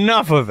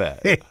enough of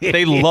it.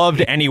 They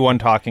loved anyone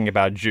talking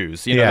about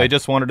Jews. Yeah. They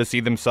just wanted to see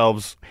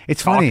themselves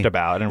It's talked funny.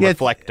 about and Yeah,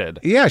 reflected.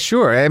 Yeah,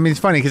 sure. I mean,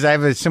 it's funny because I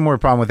have a similar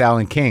problem with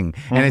Alan King,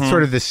 and it's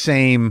sort of the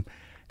same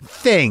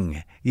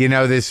thing.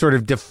 This sort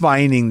of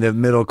defining the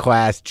middle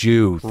class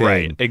Jew thing.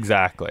 Right,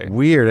 exactly.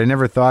 Weird. I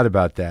never thought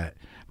about that.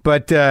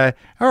 But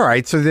all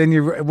right. So then,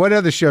 what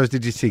other shows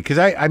did you see? Because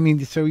I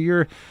mean, so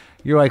you're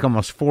like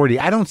almost 40.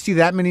 I don't see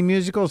that many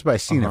musicals, but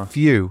I've seen a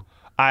few.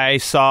 I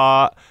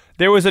saw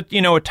there was a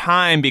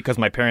time because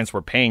my parents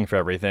were paying for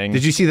everything.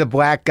 Did you see the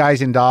Black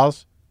Guys and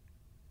Dolls?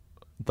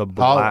 The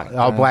black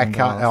all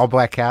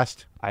black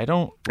cast. I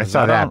don't. I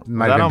saw that.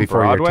 Might have been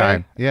before your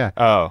time. Yeah.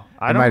 Oh,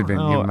 I It don't might have been.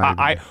 know. It might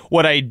have been.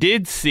 What I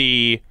did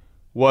see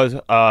was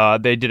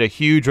they did a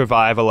huge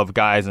revival of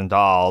Guys and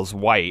Dolls,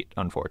 white,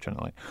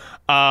 unfortunately,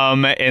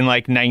 in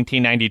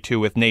 1992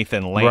 with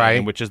Nathan Lane,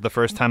 Right. which is the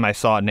first time I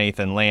saw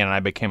Nathan Lane, and I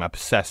became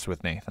obsessed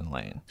with Nathan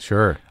Lane.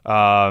 Sure.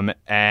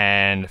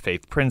 And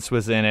Faith Prince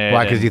was in it.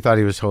 Why? Because and you thought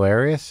he was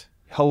hilarious?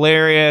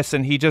 hilarious,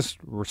 and he just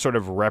sort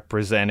of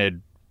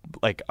represented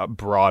a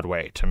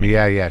Broadway to me.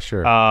 Yeah,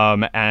 sure.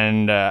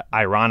 And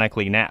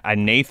ironically,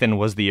 Nathan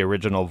was the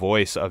original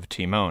voice of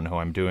Timon, who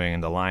I'm doing in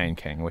The Lion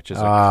King, which is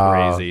a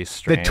crazy,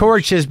 strange... The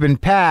torch has been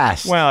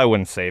passed. Well, I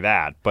wouldn't say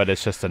that, but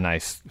it's just a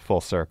nice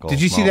full circle.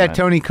 Did you see that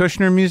Tony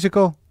Kushner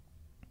musical?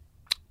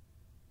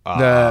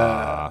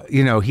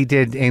 He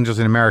did Angels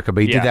in America,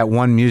 but he Yeah. did that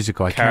one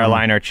musical. I can't remember.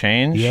 Caroline or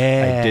Change?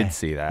 Yeah, I did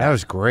see that. That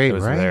was great, It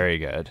was right? very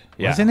good.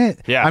 Yeah. Wasn't it?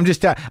 Yeah. I'm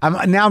just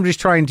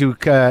trying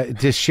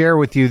to share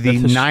with you the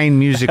 9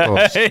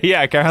 musicals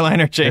yeah, Caroline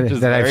or Change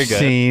is that very I've good.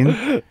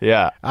 seen.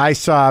 Yeah. I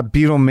saw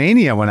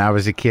Beatlemania when I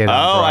was a kid.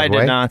 On I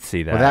Broadway. did not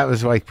see that. Well, that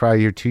was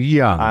probably you're too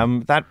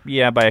young.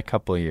 By a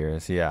couple of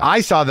years, yeah.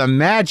 I saw the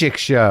Magic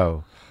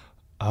Show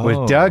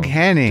with Doug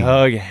Henning.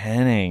 Doug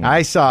Henning.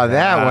 I saw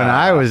that when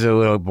I was a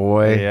little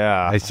boy.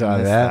 Yeah, I saw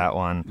missed that. that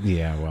one.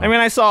 Yeah, well, I mean,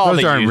 I saw all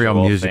those the aren't real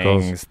usual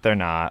musicals. things. They're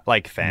not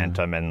like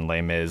Phantom and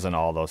Les Mis and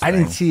all those. I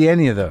didn't things. see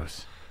any of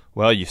those.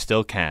 Well, you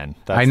still can.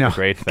 That's I know. the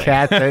great thing.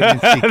 Cats, I didn't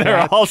see they're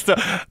Cats. all still.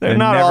 They're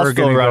not never all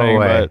still gonna go running,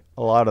 away.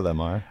 but a lot of them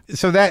are.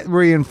 So that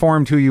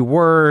reinformed who you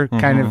were,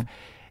 kind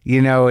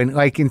Mm-hmm. of, and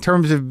like in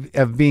terms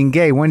of being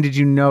gay. When did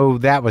you know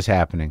that was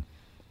happening?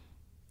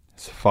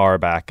 As far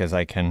back as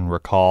I can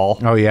recall.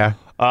 Oh yeah,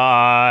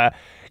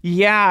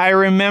 Yeah, I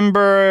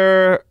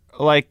remember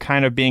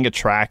kind of being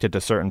attracted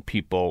to certain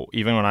people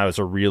even when I was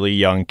a really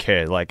young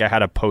kid. Like I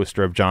had a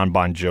poster of John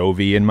Bon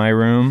Jovi in my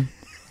room.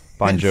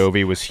 Bon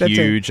Jovi was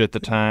huge at the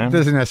time. it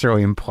doesn't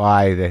necessarily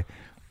imply that,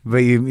 but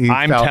you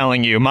I'm felt,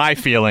 telling you, my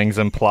feelings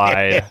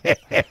implied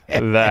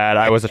that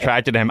I was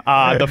attracted to him.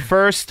 The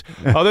first,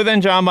 other than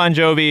John Bon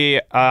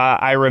Jovi,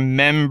 I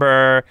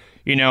remember,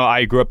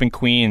 I grew up in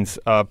Queens,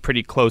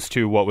 pretty close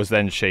to what was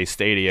then Shea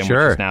Stadium,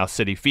 Sure. which is now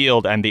Citi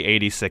Field, and the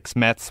 '86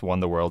 Mets won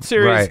the World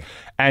Series. Right.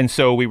 And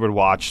so we would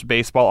watch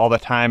baseball all the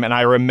time. And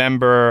I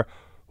remember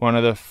one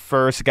of the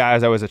first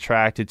guys I was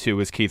attracted to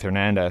was Keith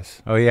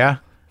Hernandez. Oh yeah.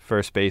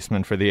 First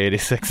baseman for the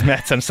 '86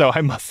 Mets, and so I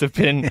must have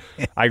been.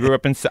 I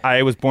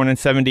was born in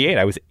 '78.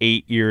 I was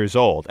 8 years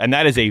old, and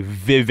that is a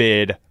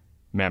vivid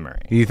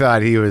memory. You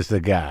thought he was the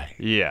guy.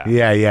 Yeah,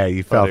 Yeah.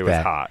 You felt he was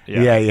that. hot.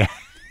 Yeah. Yeah.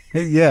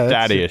 Yeah. that's-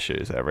 Daddy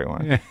issues,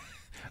 everyone.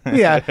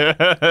 Yeah.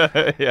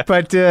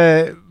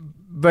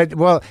 But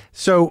well,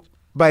 so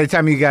by the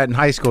time you got in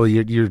high school,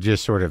 you're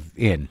just sort of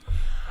in.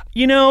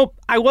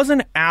 I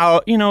wasn't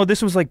out.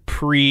 This was like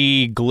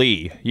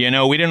pre-Glee. We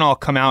didn't all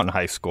come out in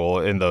high school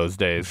in those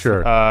days.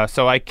 Sure.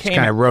 So I came.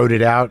 Kind of wrote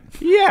it out.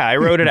 Yeah, I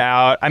wrote it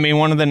out. I mean,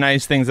 one of the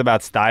nice things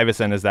about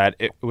Stuyvesant is that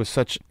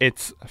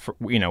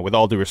with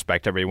all due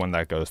respect, everyone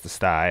that goes to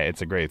Sty,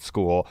 it's a great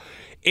school.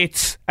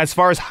 It's, as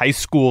far as high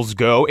schools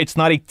go, it's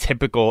not a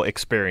typical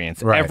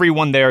experience. Right.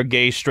 Everyone there,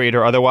 gay, straight,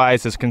 or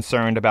otherwise, is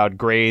concerned about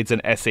grades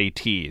and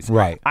SATs.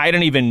 Right. I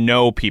didn't even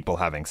know people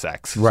having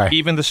sex. Right.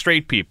 Even the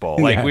straight people.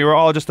 Yeah. Like, we were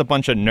all just a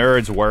bunch of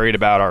nerds worried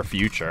about our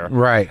future.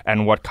 Right.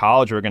 And what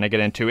college we were going to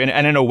get into.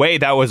 And in a way,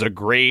 that was a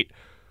great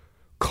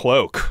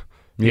cloak.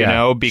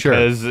 Yeah,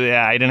 Because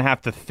I didn't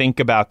have to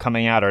think about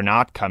coming out or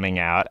not coming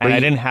out. And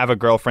I didn't have a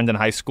girlfriend in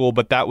high school,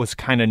 but that was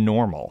kind of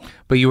normal.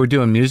 But you were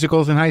doing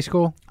musicals in high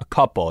school? A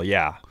couple,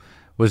 yeah.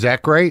 Was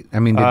that great? I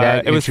mean,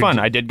 it was fun.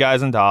 I did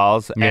Guys and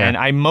Dolls. Yeah.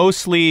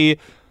 And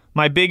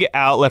my big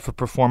outlet for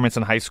performance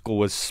in high school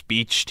was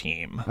Speech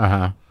Team,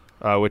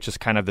 which is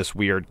kind of this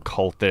weird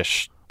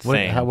cultish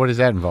thing. What does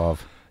that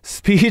involve?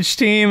 Speech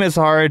Team is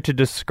hard to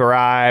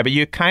describe.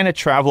 You kind of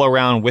travel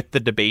around with the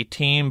debate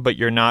team, but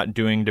you're not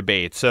doing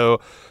debate.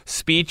 So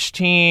Speech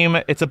Team,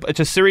 it's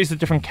a series of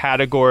different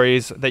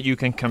categories that you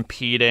can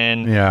compete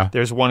in. Yeah.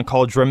 There's one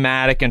called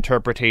dramatic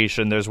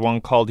interpretation. There's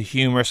one called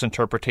humorous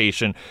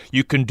interpretation.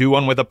 You can do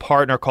one with a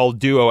partner called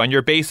duo, and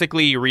you're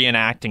basically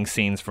reenacting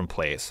scenes from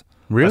plays.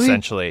 Really?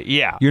 Essentially,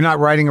 yeah. You're not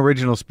writing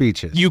original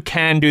speeches. You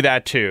can do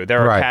that too.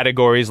 There are Right.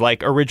 categories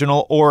like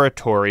original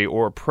oratory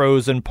or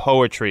prose and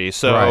poetry.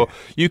 So Right.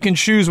 you can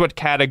choose what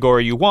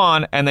category you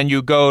want, and then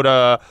you go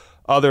to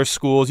other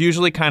schools,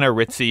 usually kind of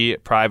ritzy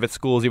private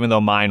schools, even though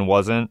mine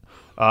wasn't.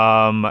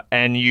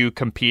 And you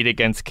compete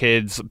against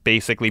kids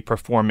basically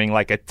performing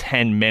like a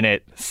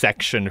 10-minute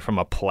section from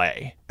a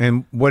play.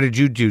 And what did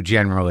you do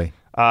generally?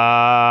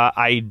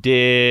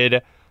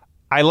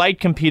 I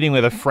liked competing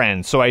with a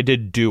friend, so I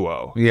did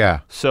duo. Yeah.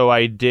 So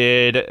I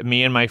did,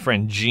 me and my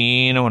friend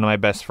Gene, one of my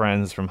best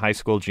friends from high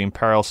school, Gene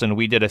Perelson,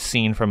 we did a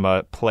scene from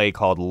a play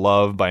called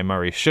Love by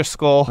Murray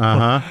Schischkel.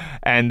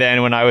 And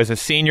then when I was a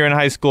senior in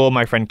high school,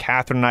 my friend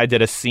Catherine and I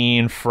did a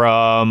scene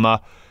from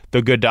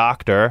The Good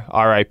Doctor,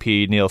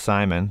 R.I.P. Neil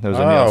Simon. There was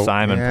a Neil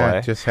Simon play.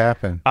 It just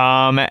happened.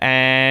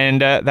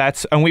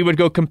 And we would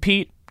go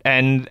compete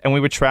and we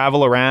would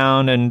travel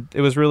around, and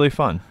it was really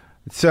fun.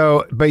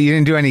 So, but you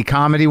didn't do any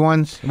comedy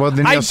ones? Well,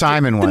 the Neil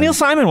Simon one. The Neil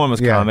Simon one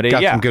was comedy,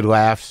 got some good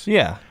laughs.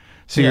 Yeah.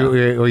 So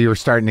you were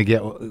starting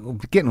to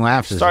getting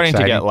laughs. Starting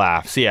exciting. to get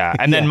laughs, yeah.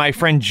 And then my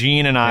friend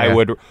Gene and I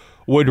Yeah.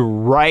 would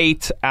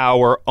write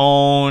our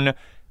own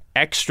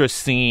extra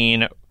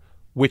scene,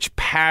 which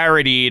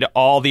parodied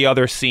all the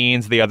other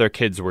scenes the other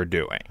kids were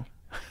doing.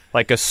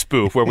 Like a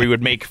spoof where we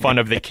would make fun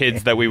of the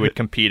kids that we would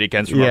compete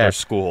against from other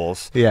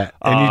schools. Yeah.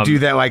 And you do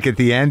that like at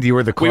the end? You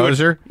were the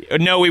closer?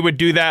 We would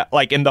do that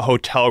like in the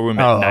hotel room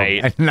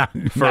at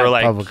night for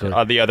like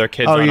the other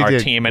kids on our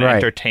team and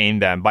entertain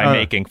them by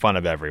making fun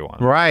of everyone.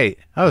 Right.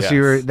 Oh, Yes.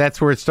 so that's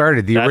where it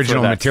started, the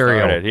original material.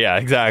 Started. Yeah,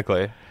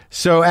 exactly.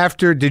 So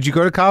did you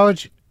go to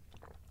college?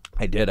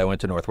 I did. I went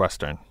to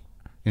Northwestern.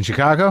 In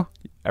Chicago?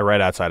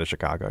 Right outside of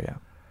Chicago, yeah.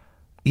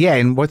 Yeah,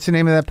 and what's the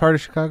name of that part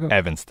of Chicago?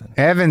 Evanston.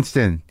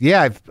 Evanston.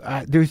 Yeah,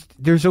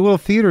 there's a little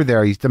theater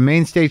there. The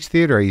Main Stage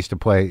Theater I used to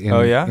play in,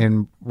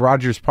 in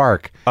Rogers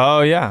Park. Oh,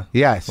 yeah.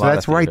 Yeah, so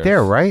that's right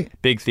there, right?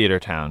 Big theater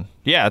town.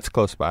 Yeah, it's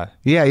close by.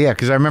 Yeah,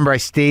 because I remember I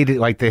stayed at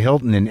like the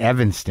Hilton in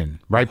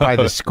Evanston, right by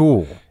the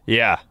school.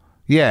 Yeah.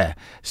 Yeah.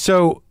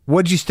 So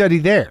what'd you study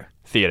there?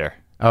 Theater.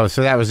 Oh,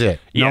 so that was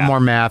it. No Yeah. more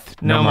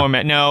math. No more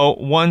math. No,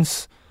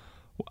 once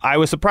I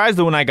was surprised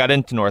that when I got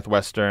into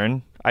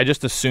Northwestern, I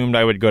just assumed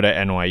I would go to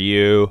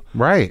NYU.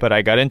 Right. But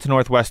I got into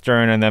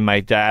Northwestern, and then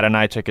my dad and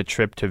I took a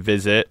trip to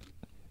visit,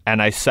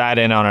 and I sat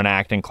in on an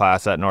acting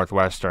class at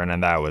Northwestern,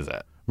 and that was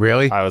it.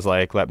 Really? I was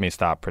like, let me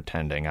stop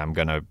pretending I'm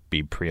going to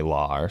be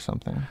pre-law or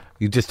something.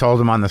 You just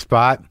told him on the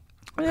spot?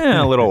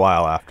 Yeah, a little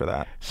while after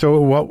that. So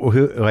what was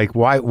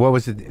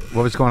it?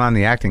 What was going on in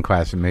the acting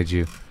class that made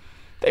you?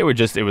 It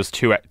was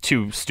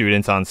two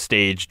students on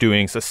stage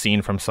doing a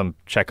scene from some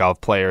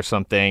Chekhov play or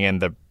something,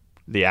 and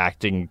the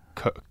acting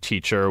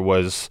teacher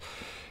was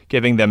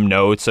giving them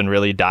notes and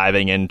really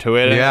diving into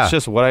it. And Yeah. it's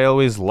just what I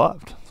always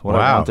loved. It's what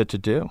I wanted to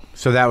do.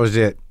 So that was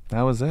it.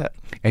 That was it.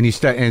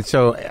 And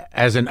so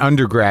as an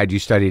undergrad, you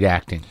studied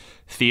acting.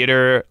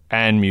 Theater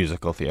and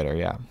musical theater,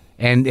 yeah.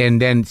 And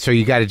then so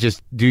you got to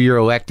just do your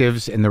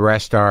electives, and the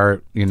rest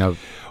are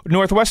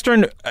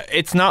Northwestern,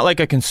 it's not like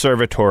a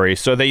conservatory,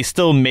 so they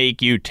still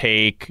make you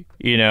take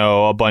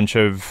a bunch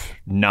of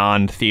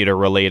non-theater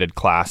related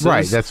classes.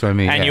 Right, that's what I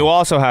mean. And yeah. you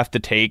also have to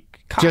take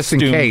Just in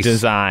costume case.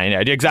 design.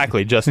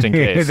 Exactly, just in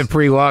case. the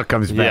pre-law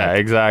comes Yeah, back.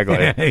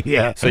 exactly.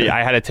 Yeah. So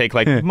I had to take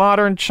like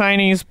modern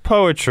Chinese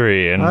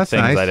poetry and that's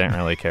things nice. I didn't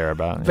really care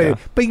about.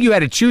 But you had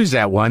to choose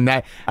that one.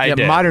 That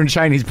did. modern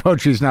Chinese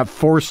poetry is not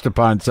forced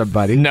upon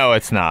somebody. No,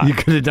 it's not. You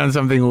could have done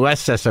something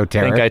less I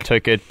esoteric. think I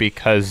took it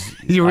because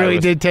You really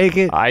did take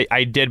it?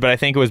 I did, but I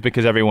think it was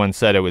because everyone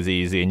said it was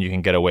easy and you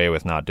can get away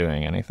with not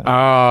doing anything.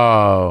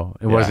 Oh,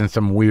 it wasn't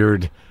some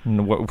weird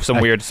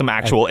Some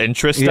actual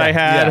interest I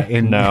had?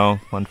 No,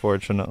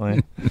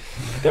 unfortunately.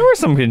 There were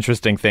some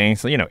interesting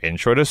things,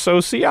 intro to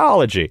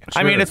sociology.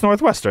 Sure. I mean, it's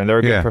Northwestern. There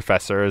were good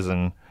professors.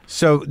 And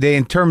so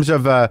in terms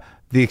of the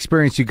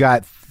experience you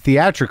got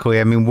theatrically,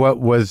 I mean, what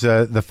was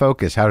the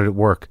focus? How did it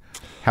work?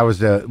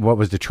 What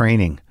was the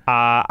training?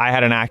 I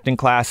had an acting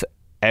class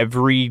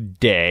every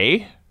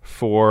day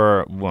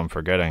I'm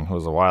forgetting, it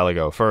was a while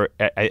ago, for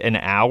an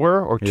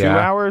hour or 2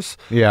 hours.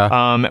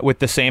 Yeah. With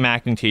the same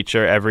acting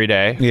teacher every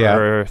day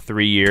for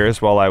 3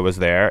 years while I was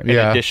there. In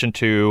addition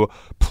to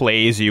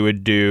plays you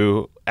would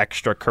do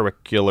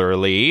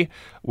extracurricularly,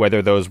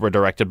 whether those were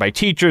directed by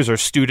teachers or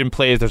student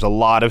plays. There's a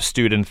lot of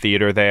student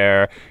theater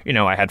there.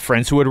 I had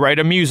friends who would write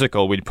a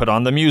musical. We'd put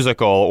on the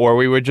musical, or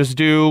we would just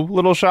do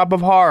Little Shop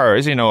of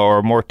Horrors, or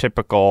a more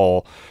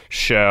typical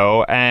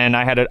show. And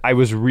I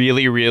was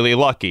really, really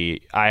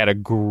lucky. I had a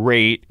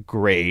great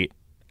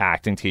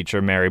acting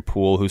teacher, Mary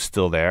Poole, who's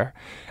still there.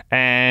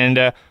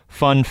 And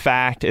fun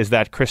fact is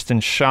that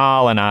Kristen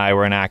Schaal and I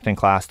were in acting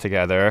class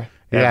together.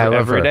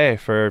 Every day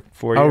for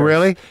 4 years. Oh,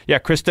 really? Yeah,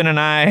 Kristen and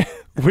I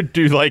would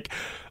do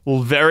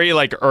very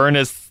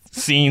earnest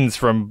scenes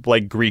from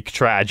Greek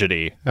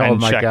tragedy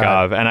and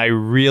Chekhov. And I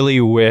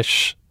really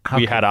wish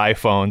we had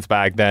iPhones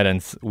back then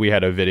and we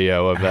had a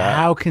video of that.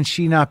 How can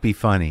she not be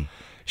funny?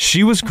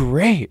 She was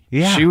great.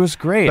 Yeah. She was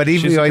great. But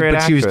even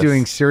she was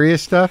doing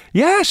serious stuff?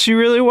 Yeah, she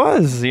really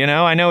was.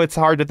 I know it's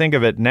hard to think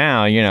of it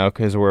now,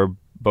 because we're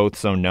both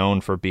so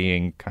known for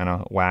being kind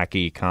of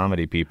wacky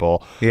comedy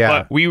people. Yeah.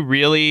 But we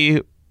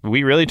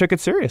really took it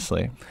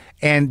seriously.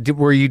 And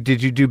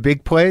did you do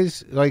big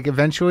plays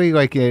eventually,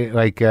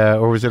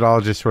 or was it all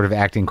just sort of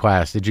acting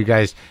class? Did you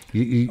guys?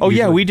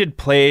 We did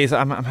plays.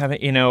 I'm having,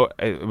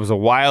 it was a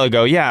while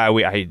ago. Yeah,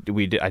 I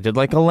did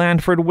a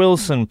Lanford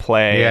Wilson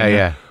play.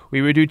 Yeah.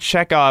 We would do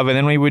Chekhov, and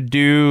then we would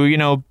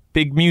do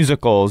big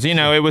musicals. It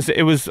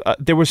was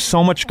there was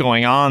so much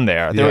going on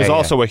there. There was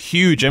also a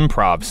huge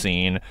improv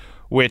scene.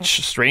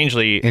 Which,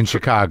 strangely... In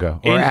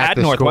Chicago. Or at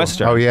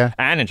Northwestern. School. Oh, yeah?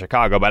 And in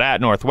Chicago, but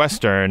at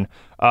Northwestern,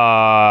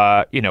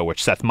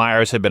 which Seth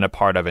Meyers had been a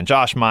part of, and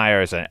Josh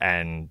Myers,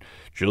 and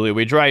Julia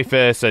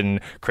Louis-Dreyfus, and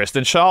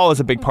Kristen Schaal was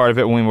a big part of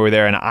it when we were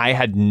there, and I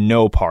had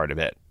no part of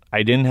it.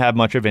 I didn't have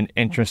much of an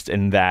interest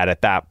in that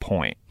at that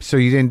point. So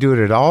you didn't do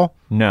it at all?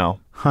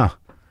 No. Huh.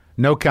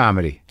 No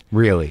comedy.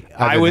 Really?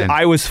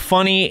 I was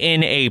funny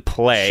in a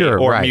play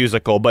or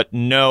musical, but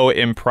no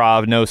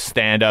improv, no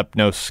stand-up,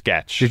 no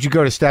sketch. Did you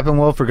go to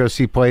Steppenwolf or go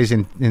see plays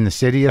in the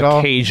city at all?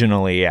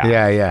 Occasionally,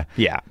 yeah.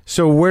 Yeah.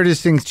 So where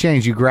does things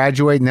change? You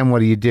graduate, and then what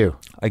do?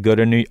 I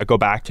go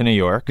back to New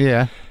York.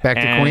 Yeah. Back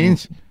to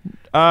Queens?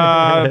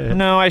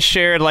 No, I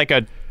shared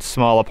a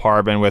small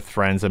apartment with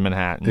friends in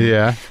Manhattan.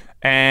 Yeah.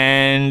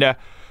 And...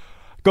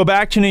 go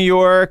back to New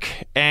York,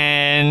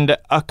 and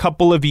a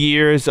couple of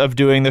years of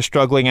doing the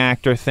struggling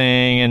actor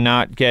thing and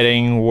not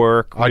getting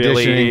work,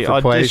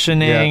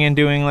 auditioning and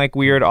doing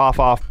weird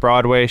off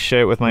Broadway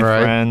shit with my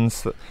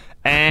friends.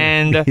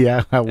 And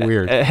yeah, how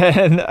weird.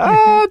 And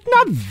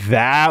not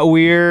that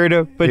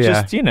weird, but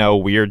just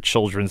weird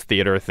children's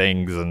theater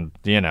things and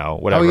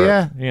whatever. Oh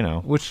yeah,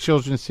 Which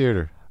children's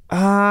theater?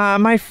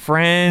 My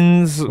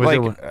friends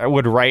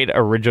would write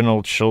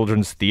original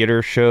children's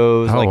theater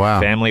shows,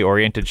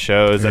 family-oriented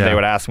shows, and they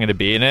would ask me to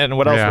be in it. And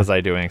what else was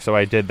I doing? So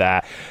I did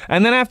that.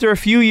 And then after a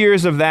few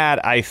years of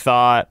that, I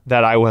thought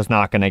that I was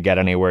not going to get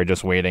anywhere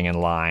just waiting in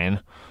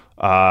line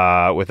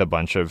with a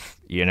bunch of,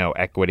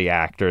 equity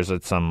actors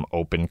at some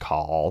open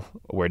call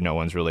where no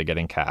one's really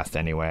getting cast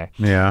anyway.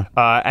 Yeah.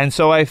 And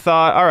so I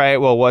thought, all right,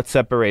 well, what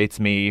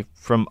separates me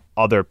from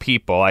other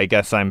people? I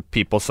guess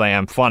people say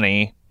I'm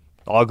funny.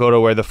 I'll go to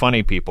where the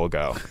funny people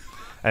go.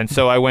 And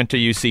so I went to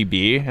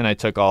UCB and I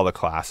took all the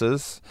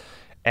classes.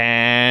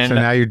 And so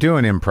now you're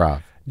doing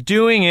improv.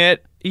 Doing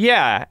it,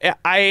 yeah.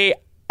 I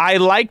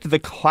liked the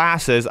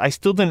classes. I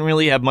still didn't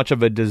really have much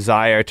of a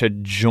desire to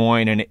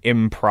join an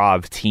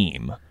improv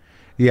team.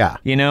 Yeah.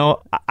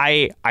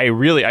 I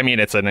mean,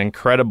 it's an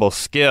incredible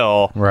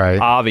skill, right?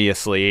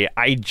 Obviously.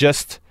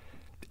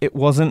 It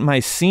wasn't my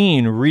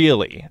scene,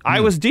 really.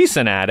 I was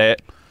decent at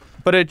it.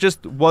 But it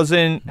just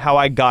wasn't how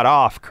I got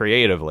off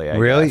creatively, I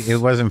guess.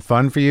 It wasn't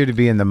fun for you to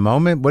be in the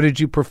moment? What did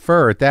you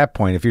prefer at that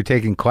point if you're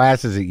taking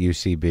classes at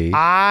UCB?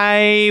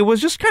 I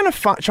was just kind of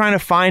trying to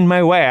find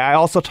my way. I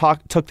also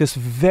took this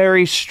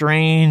very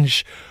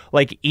strange,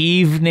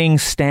 evening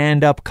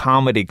stand-up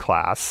comedy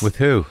class. With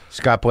who?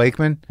 Scott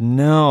Blakeman?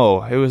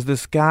 No, it was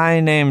this guy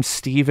named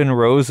Steven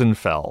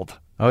Rosenfeld.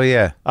 Oh,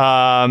 yeah.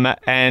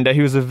 And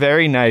he was a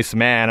very nice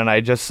man, and I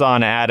just saw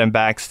an ad in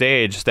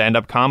Backstage,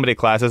 stand-up comedy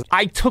classes.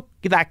 I took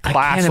that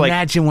class. I can't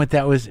imagine what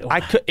that was.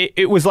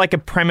 It was like a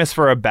premise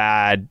for a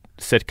bad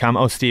sitcom.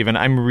 Oh, Steven,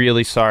 I'm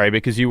really sorry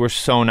because you were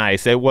so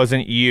nice. It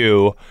wasn't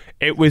you.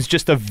 It was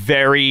just a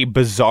very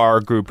bizarre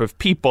group of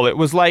people. It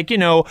was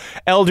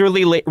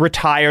elderly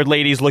retired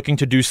ladies looking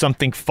to do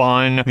something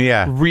fun.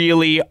 Yeah.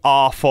 Really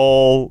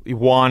awful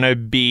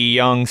wannabe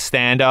young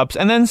stand-ups,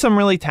 and then some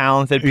really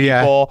talented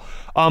people.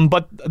 Yeah.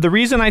 But the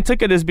reason I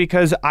took it is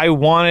because I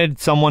wanted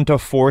someone to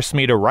force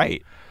me to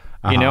write.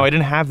 You know, I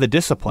didn't have the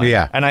discipline.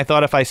 Yeah. And I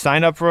thought if I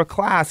signed up for a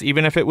class,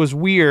 even if it was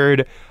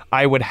weird,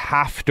 I would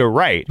have to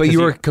write. But you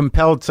were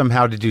compelled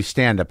somehow to do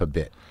stand-up a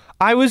bit.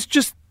 I was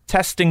just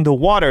testing the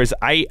waters.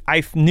 I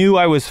knew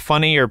I was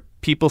funny, or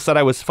people said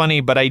I was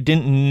funny, but I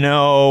didn't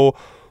know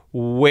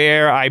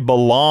where I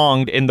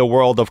belonged in the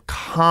world of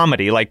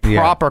comedy, like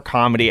proper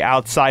comedy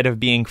outside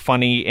of being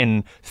funny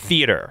in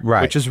theater,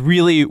 Right. which is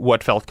really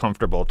what felt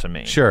comfortable to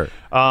me. Sure.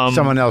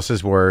 Someone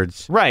else's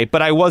words. Right,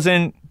 but I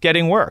wasn't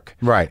getting work.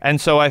 Right.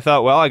 And so I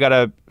thought, well, I got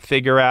to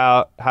figure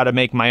out how to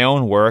make my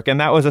own work. And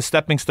that was a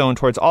stepping stone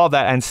towards all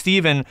that. And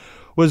Steven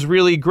was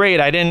really great.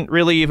 I didn't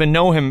really even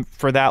know him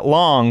for that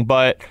long,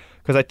 but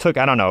because I took,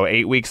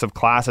 8 weeks of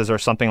classes or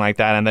something like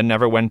that and then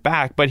never went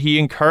back. But he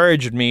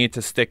encouraged me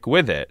to stick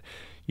with it.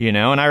 You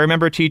know, and I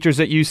remember teachers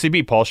at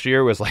UCB. Paul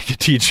Scheer was like a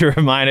teacher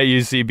of mine at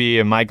UCB,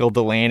 and Michael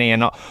Delaney,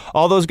 and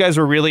all those guys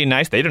were really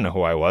nice. They didn't know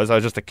who I was. I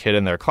was just a kid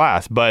in their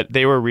class, but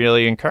they were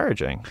really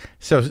encouraging.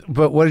 So,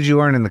 but what did you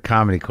learn in the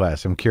comedy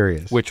class? I'm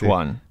curious. Which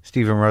one?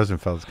 Stephen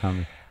Rosenfeld's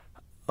comedy.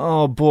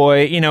 Oh,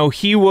 boy. You know,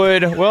 he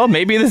would, well,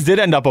 maybe this did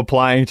end up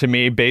applying to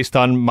me based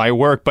on my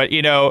work, but,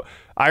 you know,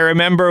 I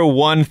remember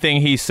one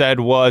thing he said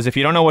was, if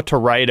you don't know what to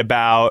write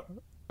about,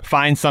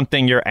 find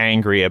something you're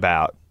angry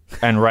about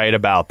and write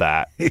about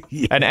that.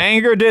 Yeah. And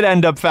anger did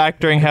end up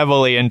factoring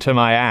heavily into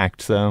my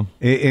act. So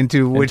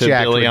Into which into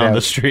act? Billy would on that-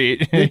 the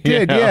Street. It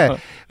did, you know? yeah.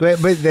 But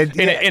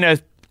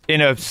that, In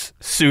a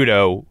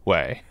pseudo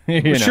way.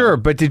 you know? Sure,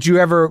 but did you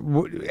ever?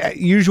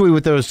 Usually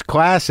with those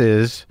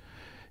classes,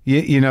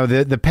 you know,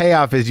 the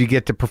payoff is you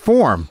get to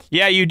perform.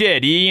 Yeah, you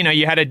did. You know,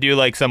 you had to do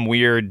like some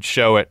weird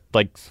show at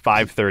like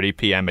 5:30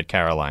 p.m. at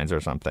Caroline's or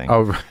something.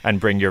 Oh.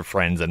 And bring your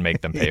friends and make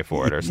them pay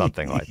for it or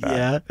something like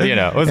that. Yeah. You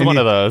know, it was And one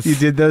you- of those. You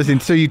did those,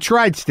 and so you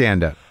tried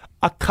stand up,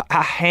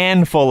 A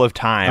handful of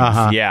times.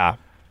 Uh-huh. Yeah.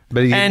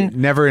 but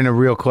never in a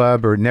real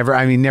club, or never.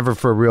 I mean, never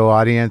for a real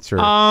audience, or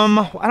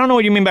I don't know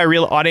what you mean by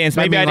real audience.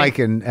 I Maybe mean, I like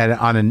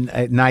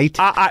at night.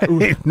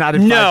 Not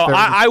at no, 5:30?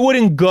 I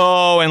wouldn't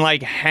go and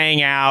like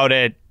hang out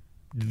at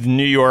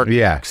New York,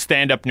 Yeah.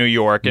 stand-up New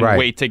York, and Right.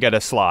 wait to get a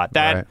slot.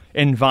 That Right.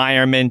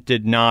 environment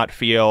did not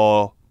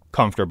feel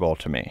comfortable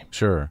to me.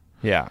 Sure.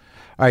 Yeah.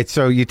 All right,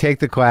 so you take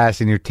the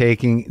class and you're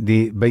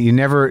taking but you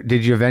never,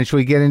 did you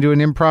eventually get into an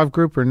improv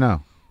group or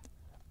no?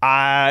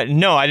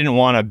 No, I didn't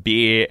want to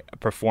be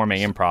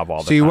performing improv all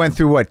the time. So you went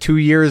through what, 2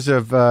 years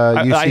of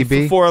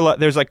UCB?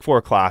 There's like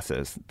 4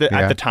 classes Yeah.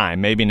 at the time.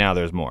 Maybe now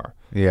there's more.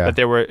 Yeah. But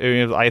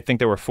I think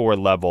there were 4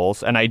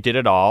 levels, and I did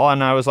it all,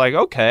 and I was like,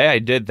 okay, I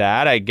did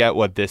that. I get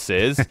what this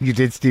is. You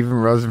did Stephen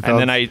Rosenfeld. And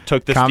then I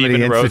took the Comedy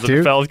Stephen Institute?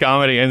 Rosenfeld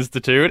Comedy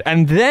Institute.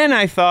 And then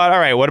I thought, all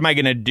right, what am I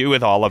going to do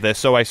with all of this?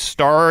 So I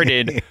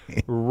started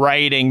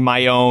writing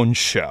my own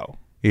show,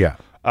 Yeah.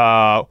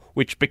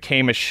 which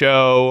became a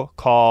show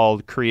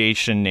called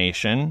Creation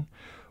Nation,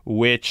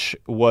 which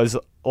was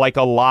like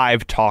a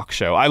live talk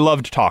show. I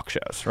loved talk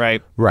shows,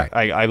 right? Right.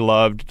 I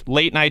loved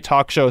late night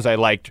talk shows.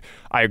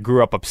 I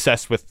grew up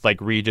obsessed with like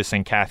Regis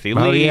and Kathy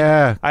Lee. Oh,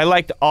 yeah. I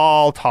liked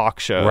all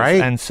talk shows.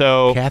 Right. And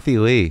so, Kathy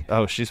Lee.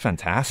 oh, she's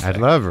fantastic. I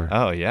love her.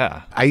 Oh,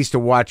 yeah. I used to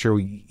watch her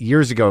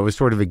years ago. It was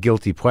sort of a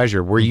guilty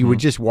pleasure where you would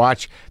Mm-hmm. just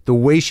watch the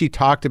way she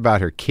talked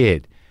about her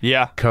kid.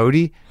 Yeah.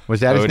 Cody?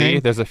 Was that his Cody,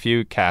 name? there's a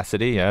few.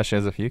 Cassidy, yeah, she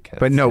has a few kids.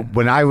 But no,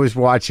 when I was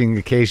watching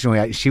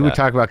occasionally, she would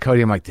talk about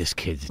Cody. I'm like, this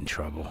kid's in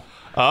trouble.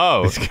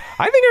 Oh,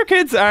 I think her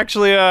kids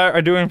actually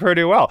are doing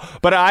pretty well,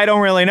 but I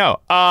don't really know.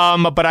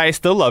 But I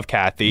still love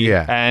Kathy.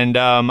 Yeah. And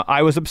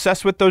I was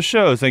obsessed with those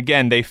shows.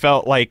 Again, they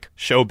felt like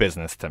show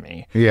business to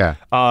me. Yeah.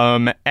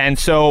 And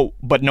so,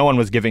 but no one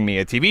was giving me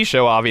a TV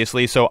show,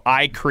 obviously. So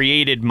I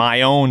created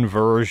my own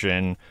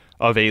version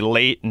of a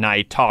late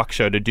night talk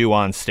show to do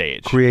on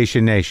stage.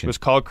 Creation Nation. It was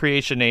called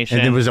Creation Nation.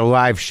 And it was a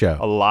live show.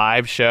 a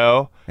live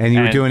show. And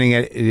you were doing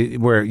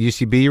it where,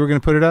 UCB, you were going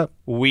to put it up?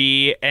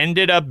 We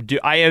ended up,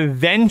 I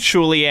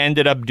eventually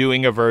ended up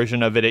doing a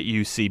version of it at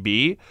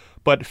UCB.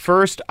 But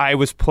first I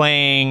was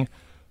playing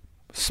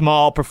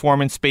small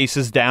performance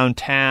spaces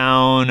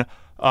downtown,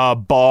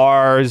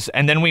 bars,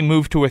 and then we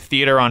moved to a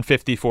theater on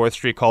 54th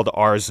Street called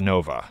Ars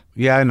Nova.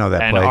 Yeah, I know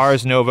that And place.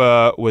 Ars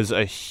Nova was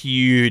a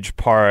huge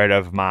part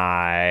of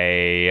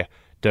my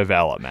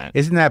development.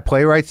 Isn't that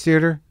Playwrights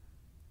Theater?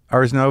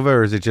 Ars Nova,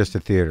 or is it just a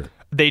theater?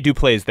 They do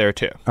plays there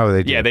too. Oh,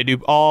 they do? Yeah, they do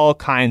all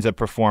kinds of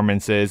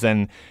performances,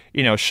 and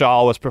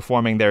Shaw was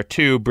performing there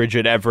too.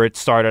 Bridget Everett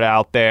started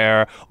out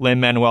there.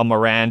 Lin-Manuel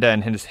Miranda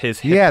and his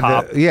hip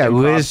hop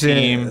Liz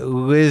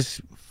team.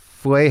 Liz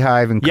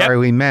Flahive and Yep.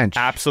 Carly Mensch.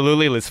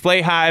 Absolutely. Liz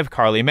Flahive,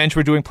 Carly Mensch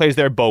were doing plays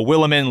there. Bo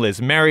Williman,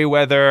 Liz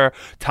Merriweather,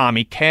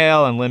 Tommy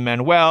Kail, and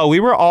Lin-Manuel. We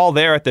were all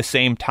there at the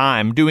same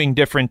time doing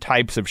different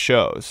types of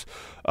shows.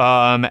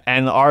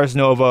 And Ars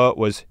Nova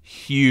was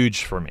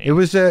huge for me. It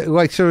was so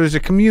there was a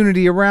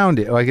community around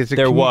it. Like it's a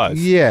There was.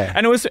 Yeah.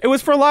 And it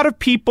was for a lot of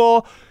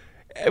people.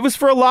 It was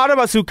for a lot of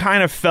us who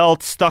kind of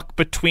felt stuck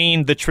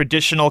between the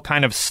traditional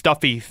kind of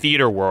stuffy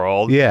theater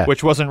world, Yeah.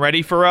 which wasn't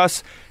ready for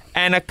us,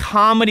 and a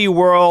comedy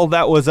world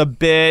that was a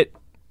bit,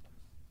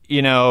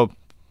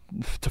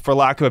 for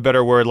lack of a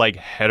better word, like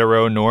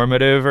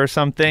heteronormative or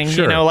something.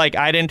 Sure. You know, like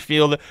I didn't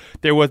feel that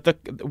there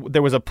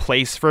was a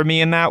place for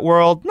me in that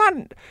world.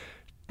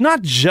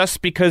 Not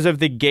just because of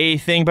the gay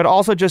thing, but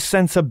also just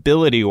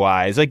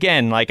sensibility-wise.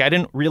 Again, like I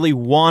didn't really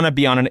want to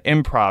be on an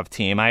improv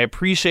team. I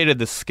appreciated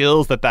the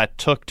skills that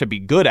took to be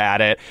good at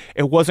it.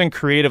 It wasn't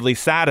creatively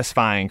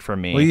satisfying for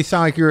me. Well, you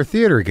sound like you're a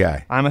theater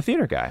guy. I'm a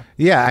theater guy.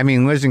 Yeah, I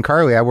mean, Liz and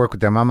Carly, I work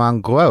with them. I'm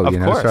on Glow, Of you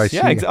know. course. So I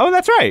Yeah. see, Oh,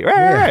 that's right.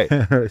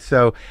 Right.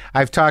 So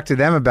I've talked to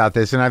them about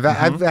this, and I've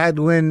had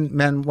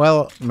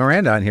Lin-Manuel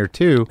Miranda on here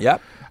too.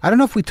 Yep. I don't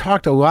know if we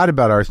talked a lot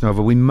about Ars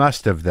Nova. We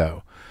must have,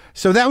 though.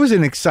 So that was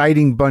an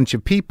exciting bunch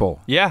of people.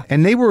 Yeah.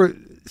 And they were,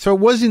 so it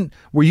wasn't,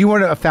 were you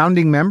a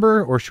founding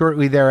member or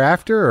shortly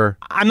thereafter? Or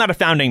I'm not a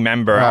founding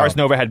member. Oh. Ars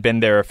Nova had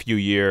been there a few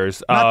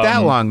years. not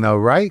that long, though,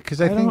 right?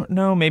 Because I think. don't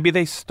know. Maybe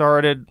they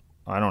started,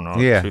 I don't know,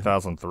 Yeah.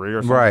 2003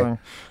 or something. Right.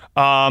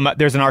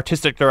 There's an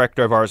artistic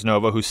director of Ars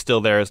Nova who's still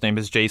there. His name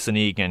is Jason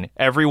Egan.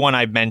 Everyone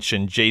I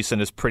mentioned,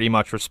 Jason is pretty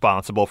much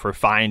responsible for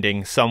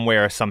finding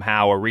somewhere,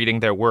 somehow, or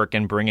reading their work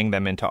and bringing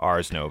them into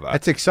Ars Nova.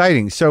 That's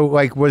exciting. So,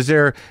 like,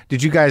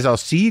 did you guys all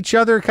see each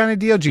other kind of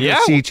deal? Did you guys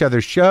Yeah. see each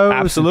other's shows?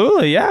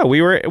 Absolutely, yeah.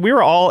 We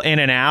were all in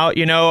and out.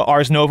 You know,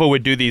 Ars Nova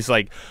would do these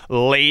like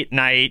late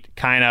night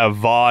kind of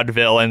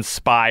vaudeville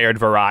inspired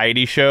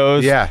variety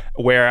shows. Yeah.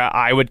 Where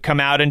I would come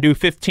out and do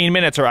 15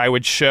 minutes, or I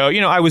would show. You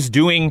know, I was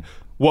doing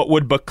what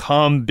would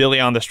become Billy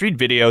on the Street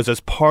videos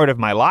as part of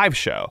my live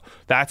show.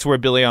 That's where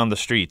Billy on the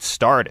Street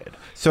started.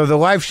 So the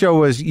live show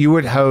was you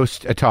would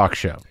host a talk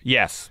show.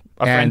 Yes.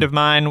 A friend of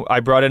mine,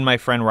 I brought in my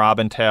friend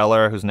Robin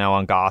Taylor, who's now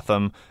on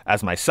Gotham,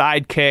 as my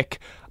sidekick.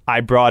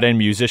 I brought in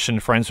musician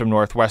friends from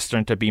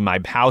Northwestern to be my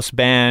house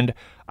band.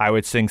 I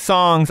would sing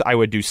songs. I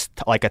would do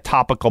like a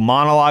topical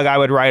monologue I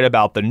would write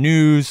about the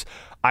news.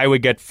 I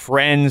would get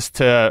friends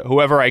to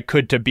whoever I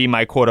could to be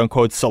my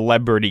quote-unquote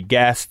celebrity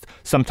guest.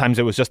 Sometimes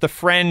it was just a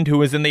friend who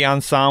was in the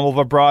ensemble of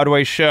a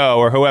Broadway show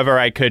or whoever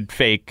I could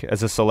fake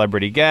as a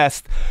celebrity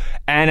guest.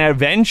 And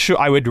eventually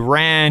I would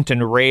rant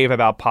and rave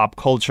about pop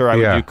culture. I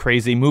would do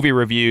crazy movie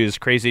reviews,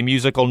 crazy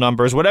musical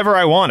numbers, whatever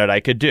I wanted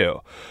I could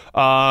do.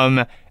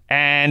 And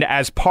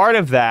as part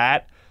of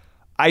that,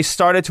 I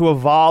started to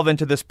evolve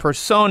into this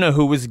persona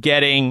who was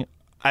getting,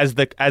 as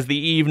the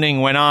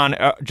evening went on,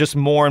 just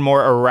more and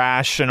more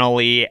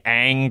irrationally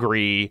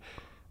angry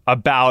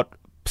about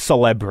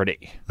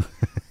celebrity.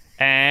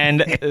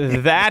 And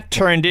that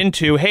turned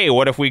into, hey,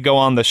 what if we go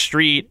on the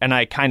street and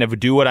I kind of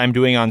do what I'm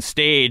doing on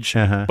stage,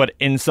 but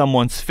in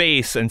someone's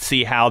face and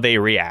see how they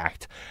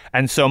react.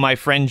 And so my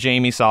friend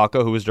Jamie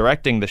Salko, who was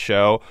directing the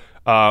show,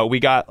 we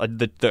got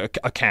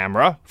a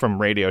camera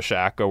from Radio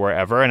Shack or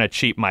wherever and a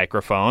cheap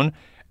microphone.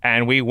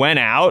 And we went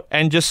out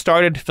and just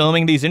started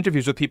filming these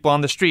interviews with people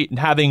on the street and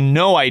having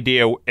no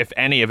idea if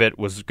any of it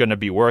was going to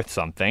be worth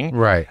something.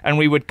 Right. And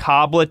we would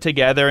cobble it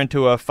together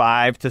into a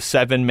 5 to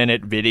 7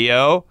 minute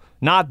video.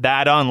 Not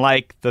that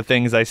unlike the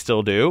things I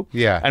still do.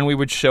 Yeah. And we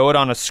would show it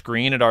on a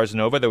screen at Ars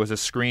Nova. There was a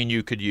screen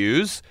you could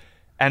use.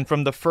 And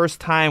from the first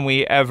time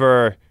we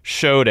ever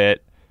showed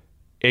it,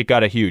 it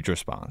got a huge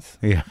response.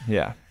 Yeah.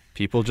 Yeah.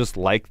 People just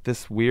liked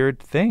this weird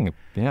thing.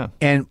 Yeah.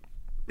 And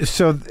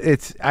so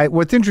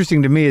what's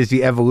interesting to me is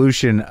the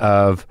evolution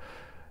of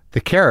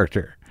the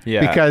character.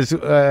 Yeah.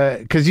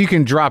 Because you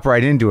can drop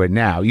right into it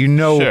now. You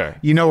know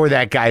where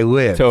that guy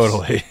lives.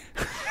 Totally.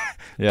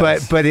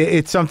 Yes. But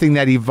it's something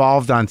that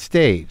evolved on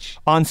stage.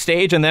 On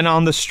stage and then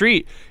on the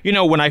street. You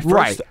know, when I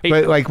first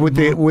but like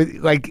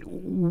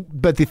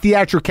but the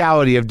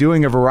theatricality of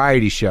doing a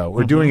variety show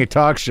or doing a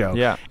talk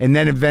show, and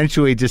then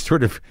eventually just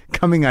sort of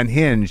coming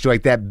unhinged,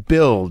 like that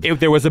build.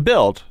 There was a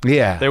build.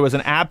 Yeah, there was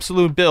an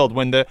absolute build.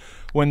 When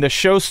the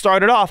show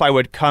started off, I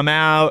would come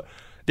out.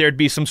 There'd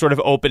be some sort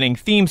of opening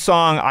theme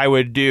song. I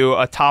would do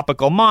a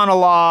topical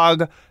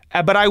monologue.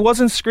 But I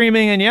wasn't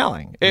screaming and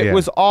yelling. It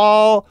was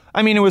all,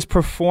 I mean, it was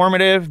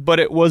performative, but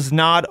it was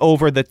not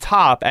over the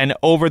top. And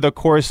over the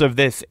course of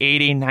this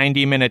 80,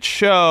 90-minute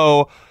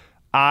show,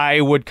 I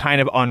would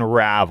kind of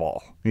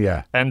unravel.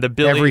 Yeah. And the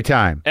Billy,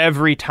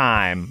 every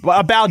time. Well,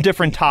 about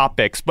different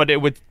topics, but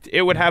it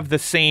would have the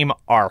same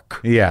arc.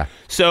 Yeah.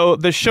 So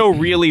the show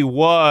really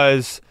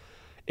was,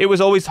 it was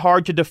always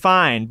hard to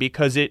define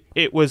because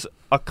it was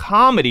a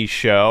comedy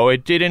show.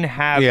 It didn't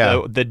have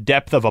the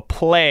depth of a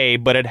play,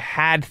 but it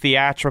had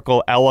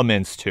theatrical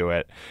elements to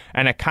it.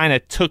 And it kind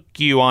of took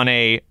you on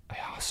a,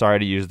 sorry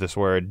to use this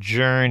word,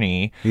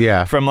 journey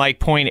from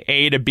like point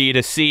A to B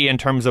to C in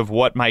terms of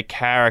what my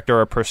character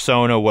or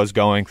persona was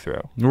going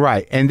through.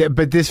 Right.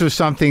 But this was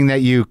something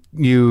that you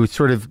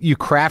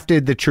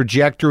crafted the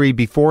trajectory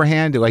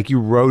beforehand, like you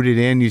wrote it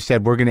in, you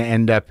said we're going to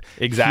end up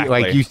exactly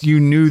like you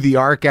knew the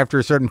arc after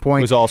a certain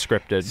point. It was all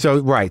scripted.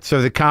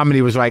 So the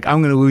comedy was like,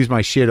 I'm going to lose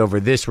my shit over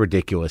this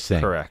ridiculous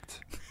thing.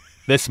 Correct.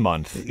 This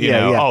month,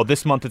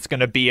 this month it's going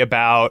to be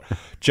about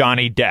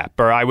Johnny Depp,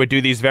 or I would do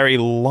these very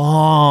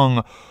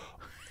long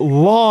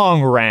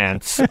long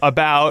rants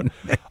about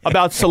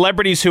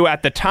celebrities who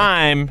at the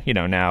time,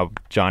 now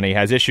Johnny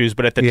has issues,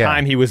 but at the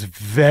time he was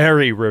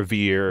very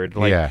revered.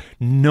 Like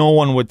no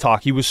one would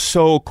talk. He was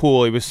so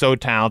cool. He was so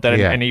talented,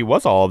 and he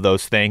was all of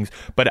those things.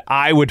 But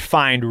I would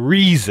find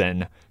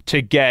reason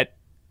to get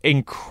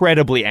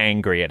incredibly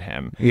angry at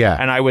him.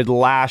 And I would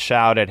lash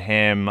out at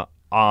him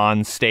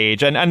on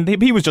stage, and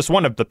he was just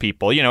one of the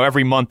people.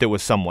 Every month it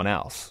was someone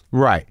else.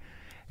 Right.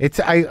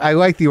 I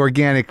like the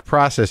organic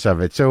process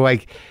of it. So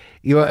like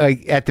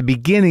at the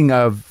beginning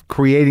of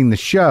creating the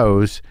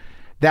shows,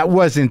 that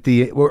wasn't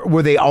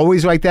were they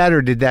always like that,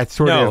 or did that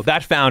sort of? No,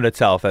 that found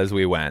itself as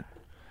we went.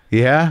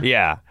 Yeah?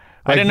 Yeah.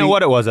 I didn't know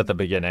what it was at the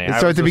beginning.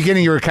 So at the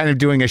beginning you were kind of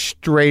doing a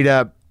straight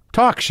up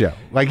talk show.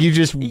 Like you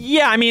just...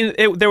 Yeah, I mean,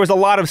 there was a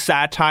lot of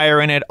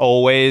satire in it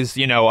always.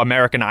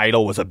 American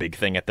Idol was a big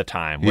thing at the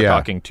time. We're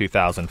talking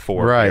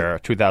 2004 or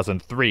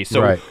 2003.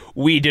 So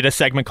we did a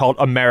segment called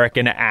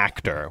American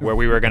Actor, where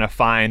we were going to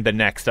find the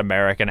next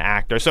American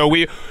actor. So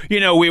we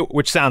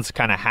which sounds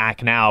kind of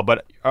hack now,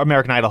 but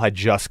American Idol had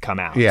just come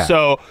out. Yeah.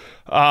 So,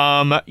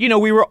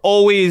 we were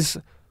always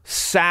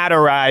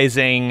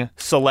satirizing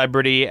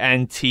celebrity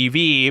and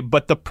TV,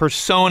 but the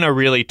persona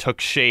really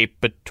took shape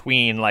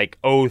between like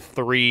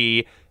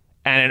 2003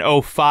 and in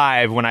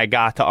 2005 when I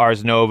got to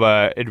Ars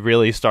Nova. It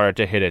really started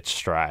to hit its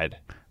stride.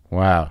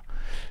 Wow.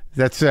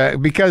 That's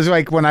because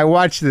like when I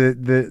watch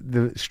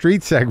the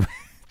street segment,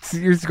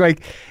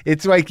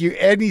 it's like you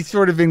any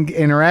sort of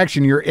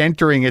interaction you're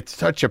entering at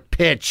such a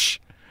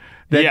pitch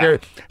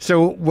that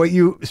so what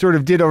you sort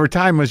of did over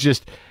time was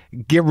just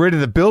get rid of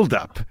the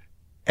buildup.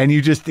 And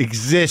you just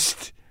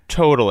exist.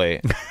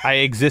 Totally. I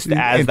exist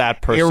as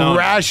that persona.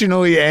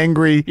 Irrationally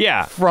angry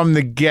from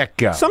the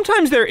get-go.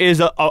 Sometimes there is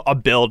a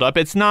build-up.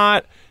 It's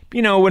not,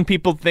 when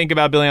people think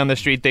about Billy on the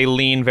Street, they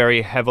lean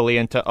very heavily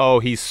into,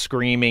 he's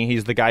screaming.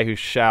 He's the guy who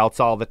shouts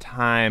all the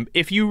time.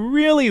 If you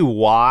really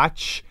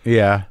watch,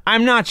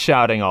 I'm not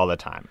shouting all the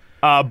time.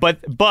 But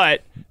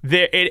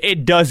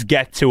it does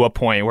get to a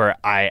point where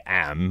I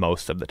am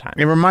most of the time.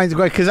 It reminds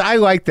me, because I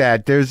like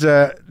that. There's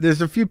a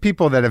few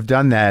people that have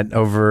done that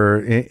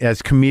over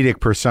as comedic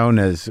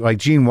personas. Like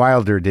Gene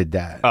Wilder did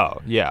that. Oh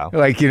yeah.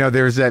 Like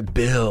there's that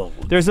build.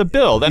 There's a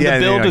build, and the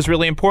build is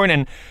really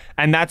important.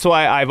 And that's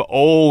why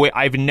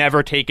I've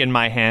never taken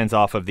my hands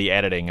off of the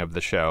editing of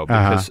the show,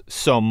 because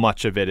so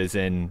much of it is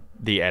in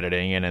the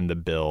editing and in the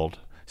build.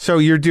 So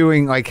you're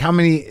doing like how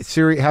many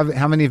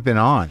have been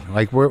on?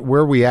 Like where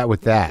are we at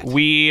with that?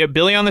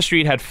 Billy on the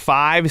Street had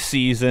 5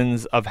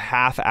 seasons of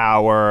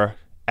half-hour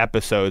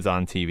episodes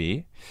on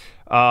TV.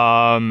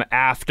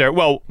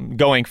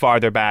 Going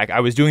farther back, I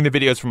was doing the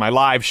videos for my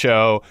live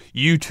show.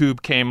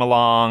 YouTube came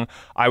along.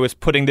 I was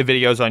putting the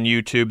videos on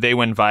YouTube. They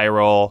went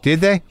viral.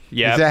 Did they?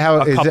 Yeah,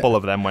 a couple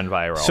of them went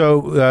viral.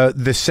 So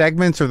the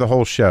segments or the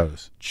whole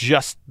shows?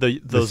 Just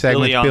those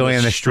Billy on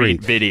the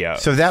Street videos.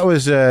 So that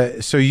was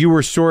so you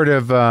were sort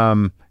of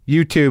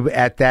YouTube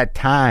at that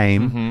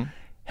time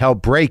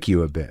helped break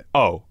you a bit.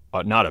 Oh,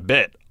 not a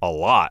bit, a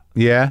lot.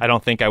 Yeah. I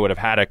don't think I would have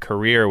had a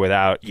career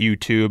without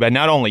YouTube, and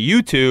not only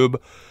YouTube.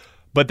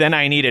 But then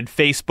I needed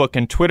Facebook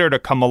and Twitter to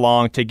come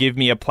along to give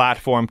me a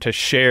platform to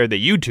share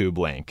the YouTube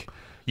link.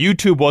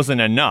 YouTube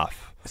wasn't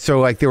enough. So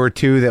like there were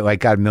 2 that like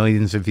got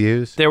millions of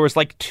views? There was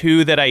like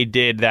 2 that I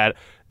did that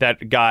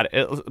got,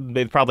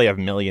 they probably have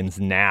millions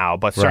now,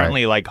 but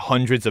certainly like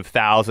hundreds of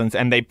thousands.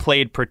 And they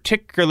played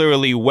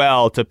particularly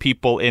well to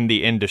people in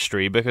the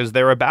industry because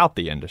they're about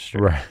the industry.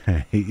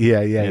 Right.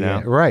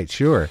 Yeah. Right,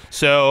 sure.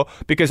 So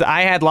because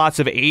I had lots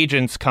of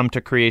agents come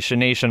to Creation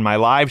Nation, my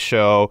live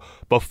show,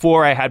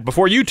 before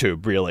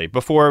YouTube, really,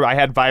 before I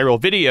had viral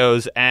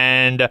videos.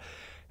 And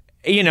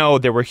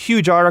there were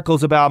huge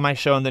articles about my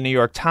show in the New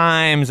York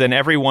Times, and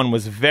everyone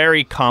was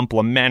very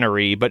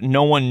complimentary, but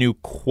no one knew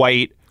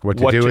quite what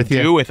to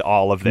do with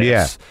all of this.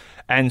 Yeah.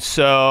 And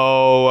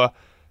so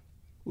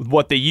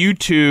what the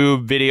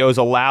YouTube videos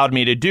allowed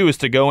me to do is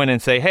to go in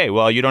and say, hey,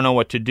 well, you don't know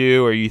what to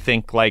do, or you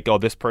think like, oh,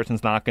 this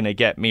person's not going to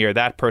get me, or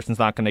that person's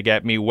not going to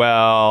get me.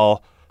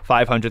 Well,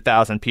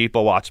 500,000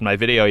 people watched my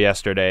video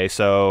yesterday,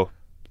 so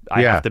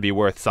I have to be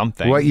worth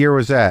something. What year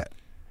was that?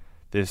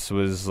 This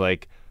was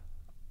like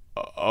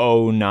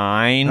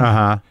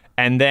 2009.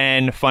 And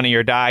then Funny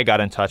or Die got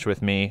in touch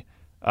with me.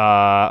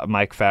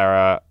 Mike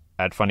Farah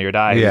at Funny or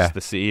Die, who's the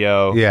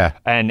CEO. Yeah.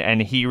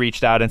 And he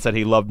reached out and said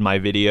he loved my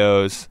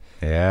videos.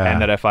 Yeah.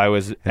 And that if I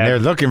was... And they're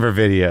looking for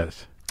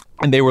videos.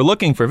 And they were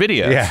looking for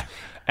videos. Yeah.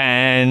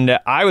 And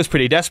I was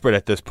pretty desperate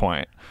at this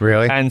point.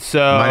 Really? And so...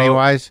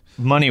 Money-wise?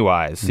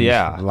 Money-wise,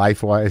 yeah.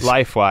 Life-wise?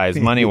 Life-wise,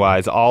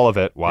 money-wise, all of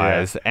it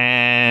wise.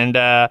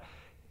 Yeah.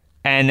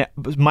 And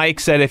Mike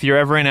said, if you're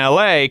ever in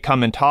L.A.,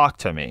 come and talk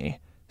to me.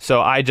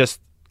 So I just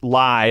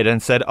lied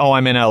and said, oh,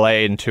 I'm in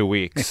L.A. in 2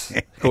 weeks,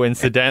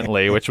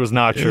 coincidentally, which was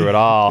not true at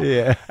all.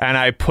 Yeah. And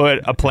I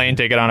put a plane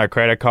ticket on a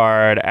credit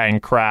card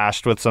and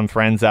crashed with some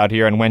friends out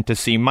here and went to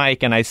see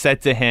Mike. And I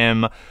said to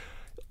him,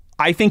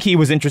 I think he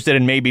was interested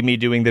in maybe me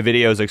doing the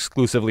videos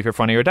exclusively for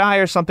Funny or Die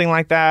or something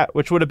like that,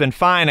 which would have been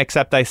fine,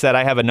 except I said,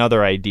 I have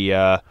another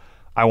idea.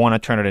 I want to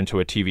turn it into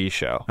a TV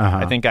show. Uh-huh.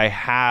 I think I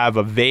have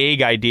a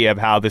vague idea of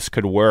how this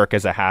could work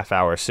as a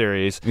half-hour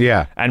series.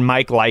 Yeah. And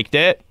Mike liked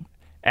it,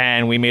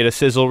 and we made a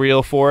sizzle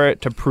reel for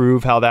it to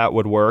prove how that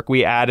would work.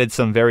 We added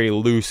some very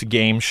loose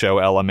game show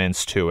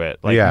elements to it,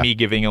 like me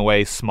giving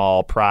away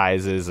small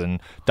prizes and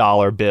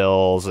dollar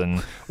bills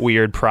and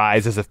weird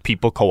prizes if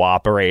people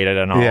cooperated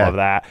and all of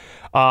that.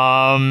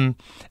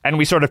 And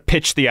we sort of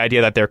pitched the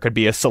idea that there could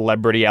be a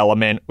celebrity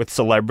element with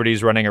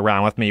celebrities running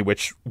around with me,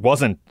 which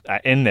wasn't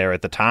in there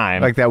at the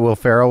time. Like that Will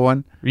Ferrell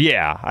one?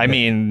 Yeah. I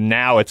mean,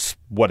 now it's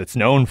what it's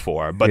known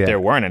for, but there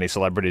weren't any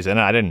celebrities in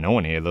it. I didn't know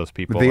any of those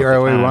people. The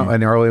early one,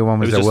 an early one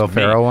was the Will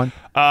Ferrell one?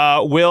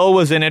 Will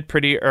was in it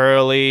pretty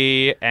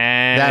early,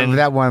 and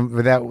that one,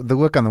 the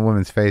look on the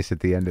woman's face at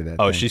the end of that.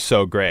 Oh, thing. she's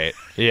so great.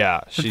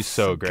 Yeah, she's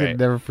so I great. could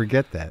never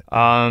forget that.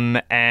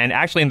 And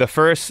actually in the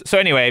first,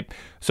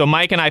 so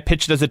Mike and I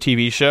pitched it as a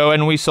TV show,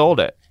 and we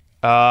sold it.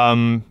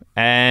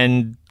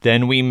 And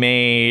then we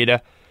made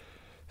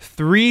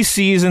 3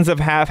 seasons of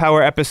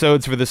half-hour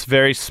episodes for this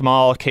very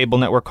small cable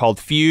network called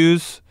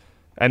Fuse.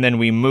 And then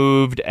we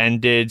moved and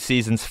did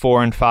seasons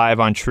 4 and 5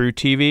 on True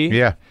TV.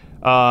 Yeah.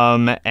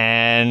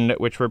 And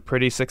which were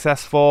pretty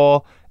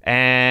successful.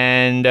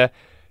 And,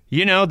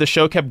 you know, the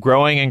show kept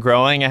growing and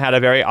growing. It had a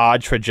very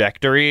odd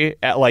trajectory.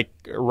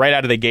 Right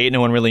out of the gate,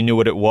 no one really knew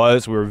what it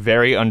was. We were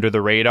very under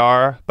the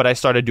radar. But I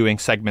started doing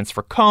segments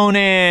for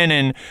Conan,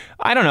 and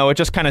I don't know, it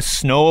just kind of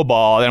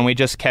snowballed, and we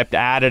just kept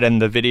at it,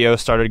 and the videos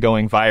started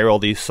going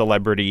viral, these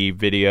celebrity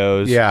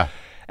videos. Yeah.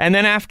 And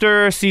then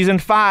after season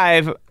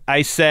 5,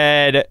 I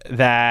said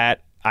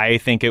that I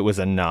think it was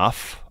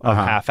enough of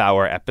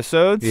half-hour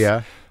episodes.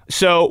 Yeah.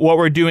 So what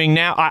we're doing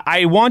now,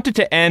 I wanted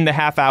to end the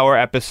half-hour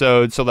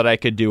episode so that I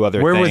could do other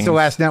things. Where was the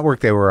last network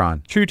they were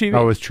on? True TV.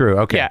 Oh, it was True.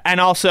 Okay. Yeah, and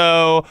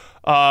also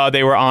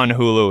they were on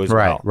Hulu as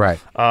well. Right.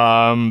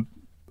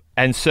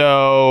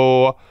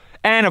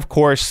 And of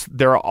course,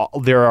 there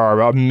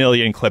are a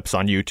million clips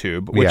on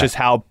YouTube, which is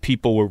how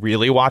people were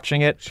really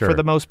watching it for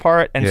the most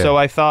part. And so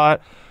I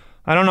thought,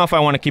 I don't know if I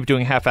want to keep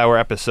doing half-hour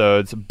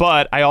episodes,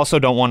 but I also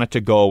don't want it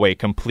to go away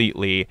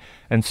completely.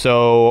 And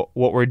so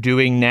what we're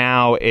doing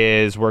now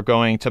is we're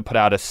going to put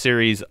out a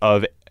series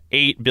of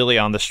 8 Billy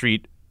on the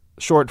Street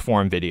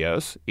short-form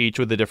videos, each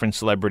with a different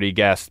celebrity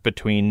guest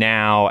between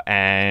now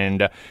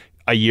and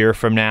a year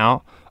from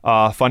now.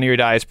 Funny or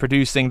Die is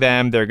producing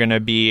them. They're going to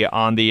be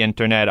on the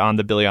internet, on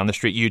the Billy on the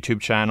Street YouTube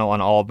channel,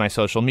 on all of my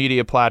social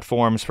media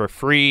platforms for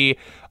free.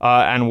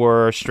 And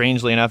we're,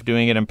 strangely enough,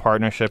 doing it in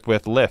partnership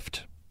with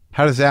Lyft.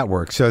 How does that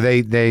work? So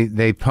they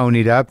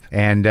ponied up,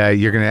 and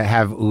you're going to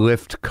have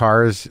Lyft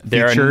cars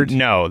featured?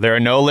 There are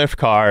no Lyft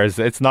cars.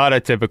 It's not a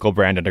typical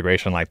brand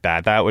integration like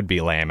that. That would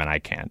be lame, and I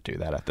can't do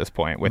that at this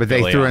point. But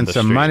they threw in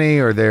some money,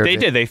 or they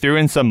did. They threw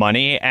in some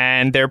money,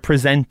 and they're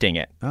presenting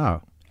it. Oh.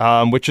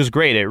 Which is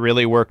great. It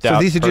really worked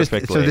out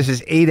perfectly. So this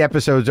is 8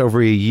 episodes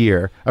over a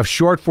year of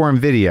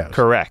short-form videos.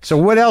 Correct. So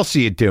what else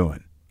are you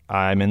doing?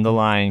 I'm in The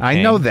Lion King.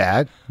 I know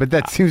that, but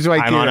that seems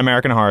like I'm on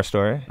American Horror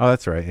Story. Oh,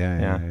 that's right.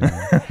 Yeah.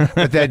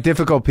 But that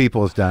Difficult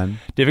People is done.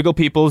 Difficult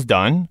People is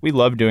done. We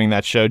love doing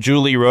that show.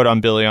 Julie wrote on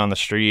Billy on the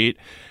Street,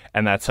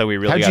 and that's how we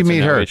really got to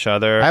know each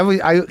other.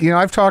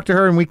 I've talked to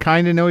her, and we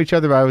kind of know each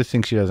other, but I always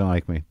think she doesn't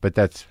like me. But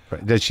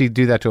does she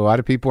do that to a lot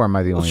of people, or am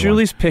I the only one?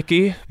 Julie's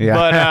picky,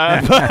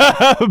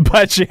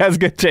 but she has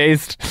good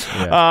taste.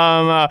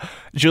 Yeah.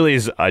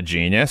 Julie's a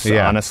genius,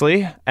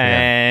 honestly.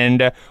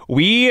 And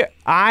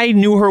I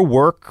knew her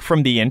work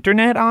from the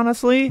internet,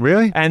 honestly.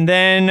 Really? And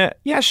then,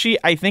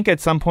 I think at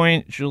some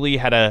point, Julie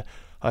had a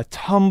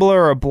Tumblr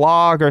or a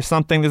blog or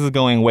something. This is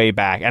going way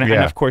back. And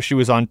of course, she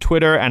was on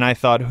Twitter, and I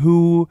thought,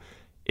 who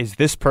is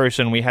this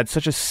person? We had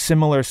such a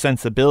similar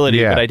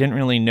sensibility, but I didn't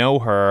really know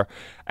her.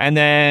 And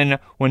then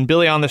when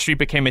Billy on the Street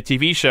became a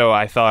TV show,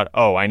 I thought,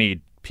 I need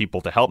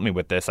people to help me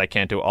with this. I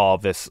can't do all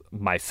of this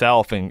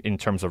myself in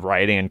terms of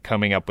writing and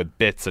coming up with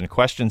bits and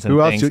questions and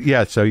things.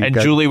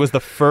 Julie was the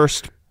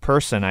first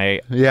person I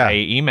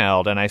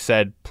emailed, and I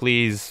said,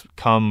 please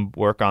come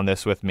work on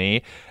this with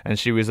me. And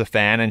she was a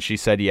fan, and she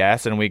said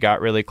yes, and we got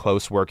really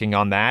close working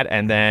on that.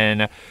 And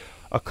then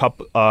a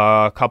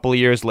couple of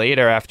years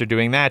later, after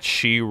doing that,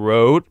 she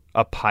wrote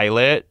a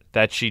pilot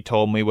that she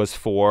told me was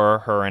for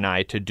her and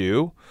I to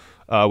do,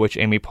 which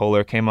Amy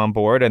Poehler came on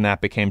board, and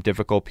that became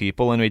Difficult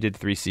People, and we did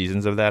 3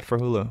 seasons of that for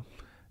Hulu.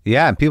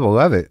 Yeah, and people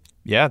love it.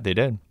 Yeah, they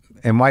did.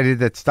 And why did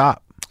that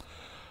stop?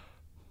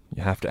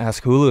 You have to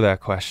ask Hulu that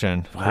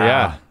question. Wow.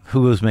 Yeah.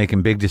 Hulu's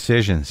making big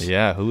decisions.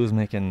 Yeah, Hulu's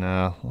making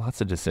lots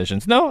of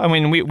decisions. No, I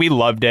mean, we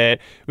loved it.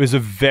 It was a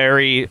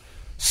very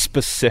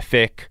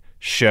specific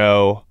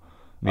show.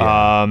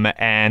 Yeah.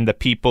 And the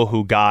people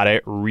who got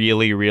it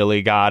really,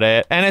 really got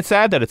it. And it's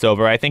sad that it's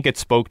over. I think it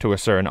spoke to a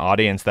certain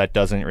audience that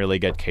doesn't really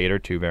get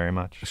catered to very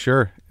much.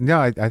 Sure. No,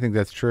 I think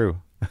that's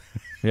true.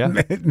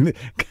 Yeah.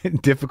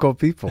 Difficult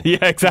people.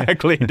 Yeah,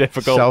 exactly.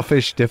 Difficult.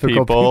 Selfish,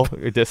 difficult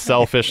people. Just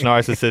selfish,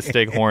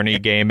 narcissistic, horny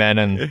gay men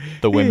and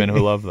the women who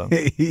love them.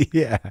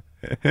 Yeah.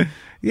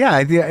 Yeah,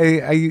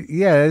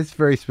 it's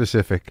very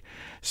specific.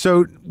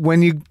 So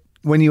when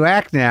you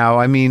act now,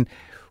 I mean,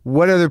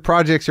 what other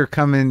projects are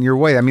coming your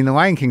way? I mean, The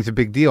Lion King's a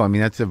big deal. I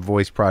mean, that's a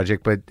voice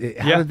project, but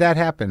how did that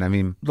happen? I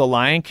mean, The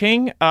Lion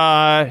King,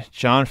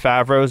 Jon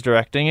Favreau's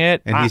directing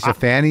it. and he's a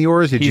fan of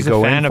yours? Did you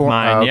go in for He's a fan of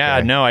mine. Oh, okay.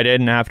 Yeah, no, I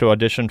didn't have to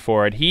audition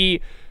for it.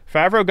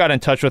 Favreau got in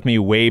touch with me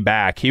way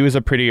back. He was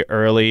a pretty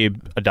early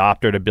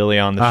adopter to Billy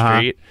on the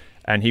Street,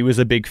 and he was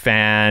a big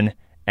fan.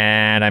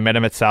 And I met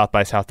him at South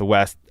by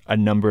Southwest a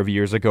number of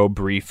years ago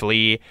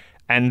briefly.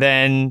 And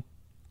then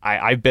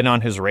I've been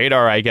on his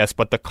radar, I guess,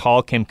 but the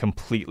call came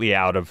completely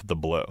out of the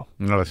blue.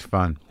 No, it's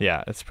fun.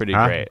 Yeah, it's pretty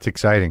great. It's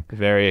exciting.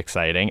 Very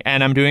exciting.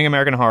 And I'm doing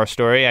American Horror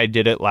Story. I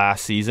did it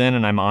last season,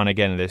 and I'm on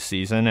again this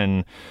season.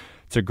 And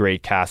it's a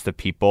great cast of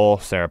people.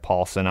 Sarah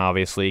Paulson,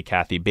 obviously,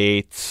 Kathy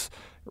Bates.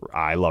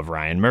 I love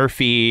Ryan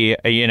Murphy.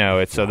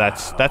 That's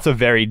a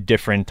very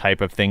different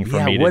type of thing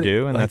for me to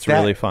do, and that's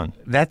really fun.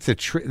 That's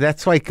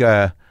that's like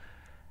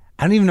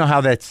I don't even know how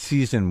that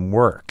season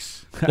works.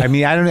 I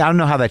mean, I don't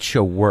know how that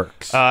show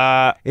works.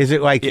 Is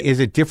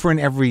it different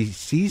every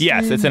season?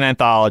 Yes, it's an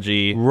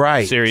anthology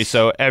series.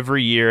 So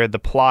every year the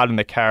plot and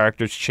the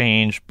characters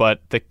change,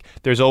 but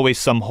there's always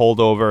some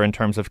holdover in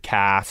terms of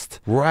cast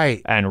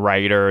and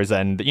writers,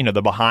 and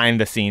the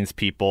behind the scenes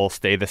people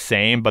stay the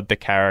same, but the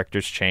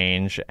characters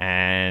change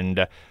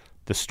and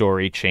the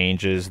story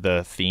changes,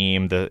 the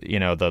theme,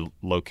 the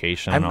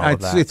location, and all of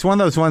that. It's one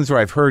of those ones where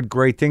I've heard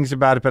great things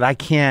about it, but I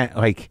can't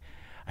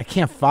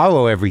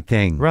follow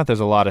everything. Right, there's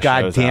a lot of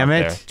shows God damn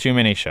out it. there. Too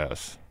many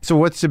shows. So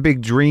what's the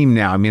big dream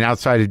now? I mean,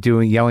 outside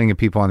of yelling at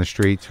people on the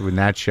streets with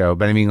that show,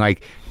 but I mean,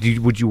 like,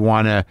 would you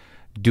want to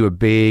do a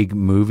big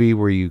movie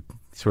where you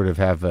sort of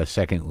have a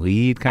second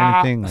lead kind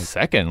of thing?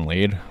 Second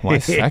lead? Why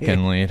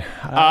second lead?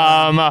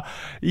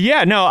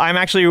 Yeah, no,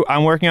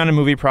 I'm working on a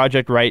movie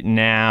project right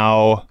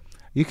now.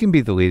 You can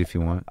be the lead if you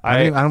want.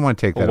 I don't want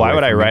to take that Why away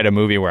would I from write you. a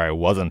movie where I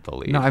wasn't the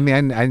lead? No, I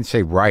mean, I didn't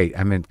say write.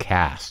 I meant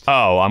cast.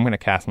 Oh, I'm going to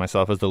cast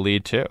myself as the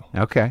lead too.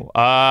 Okay.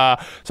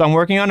 So I'm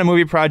working on a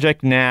movie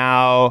project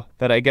now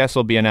that I guess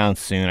will be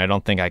announced soon. I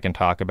don't think I can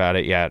talk about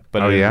it yet,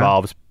 but it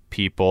involves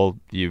people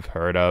you've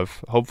heard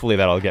of. Hopefully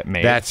that'll get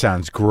made. That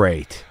sounds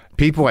great.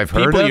 People I've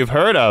heard of? People you've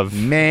heard of.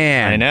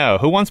 Man. I know.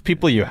 Who wants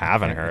people you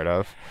haven't heard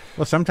of?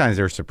 Well, sometimes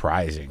they're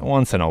surprising.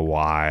 Once in a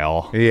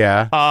while.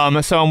 Yeah.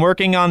 So I'm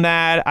working on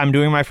that. I'm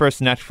doing my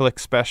first Netflix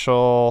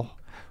special,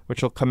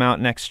 which will come out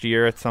next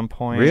year at some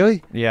point.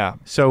 Really? Yeah.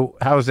 So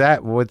how's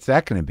that? What's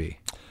that going to be?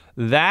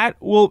 That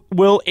will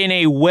in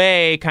a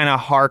way kind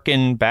of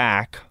harken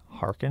back.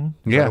 Harken?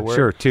 Is that a word?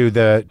 Sure.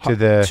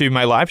 To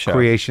my live show.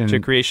 Creation. To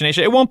Creation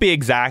Nation. It won't be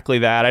exactly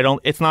that.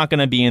 It's not going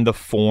to be in the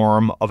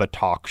form of a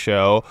talk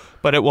show,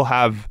 but it will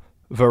have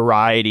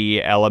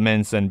variety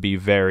elements and be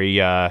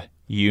very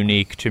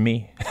unique to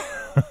me.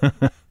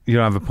 You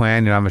don't have a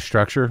plan? You don't have a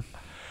structure?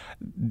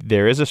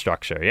 There is a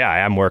structure. Yeah, I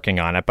am working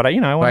on it, but I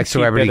want like to keep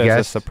celebrity it as a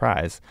guests?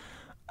 surprise.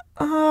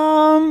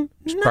 Barbra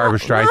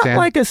Streisand? Not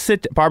like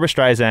Barbra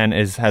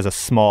Streisand has a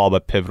small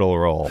but pivotal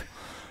role.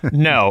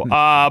 No,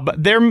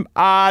 but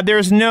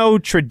there's no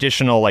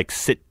traditional like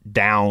sit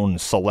down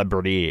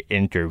celebrity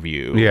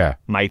interview. Yeah.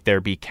 Might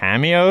there be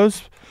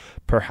cameos?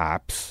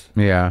 Perhaps.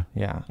 Yeah.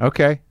 Yeah.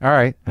 Okay. All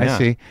right. I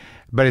see.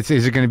 But is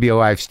it going to be a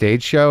live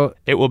stage show?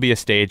 It will be a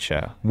stage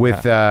show.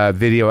 With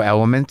video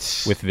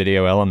elements? With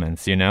video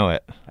elements, you know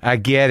it. I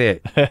get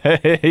it.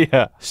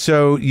 Yeah.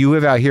 So you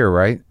live out here,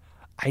 right?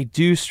 I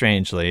do,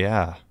 strangely,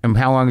 yeah. And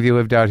how long have you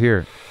lived out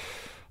here?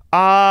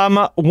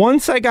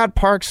 Once I got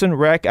Parks and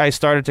Rec, I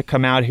started to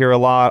come out here a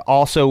lot.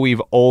 Also, we've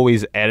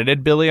always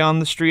edited Billy on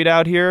the Street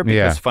out here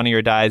because Funny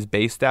or Die is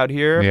based out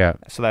here. Yeah.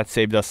 So that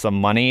saved us some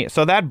money.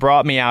 So that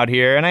brought me out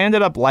here, and I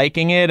ended up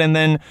liking it. And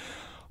then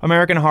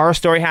American Horror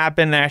Story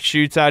happened, that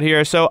shoots out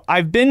here. So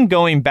I've been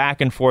going back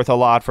and forth a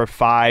lot for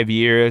 5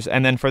 years.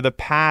 And then for the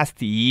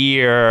past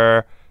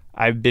year,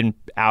 I've been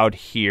out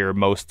here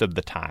most of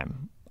the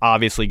time.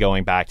 Obviously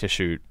going back to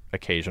shoot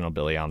occasional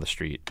Billy on the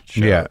Street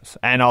shows. Yeah.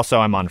 And also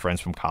I'm on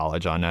Friends from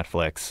College on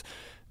Netflix.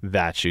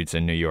 That shoots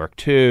in New York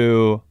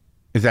too.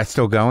 Is that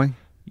still going?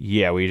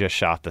 Yeah, we just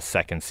shot the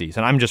second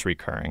season. I'm just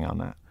recurring on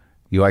that.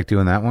 You like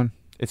doing that one?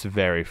 It's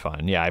very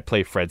fun. Yeah, I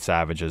play Fred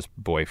Savage's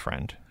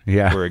boyfriend.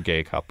 Yeah. We're a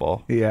gay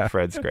couple. Yeah.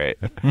 Fred's great.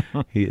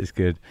 He is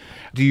good.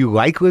 Do you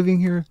like living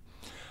here?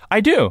 I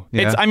do.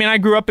 Yeah. I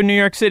grew up in New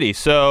York City,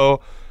 so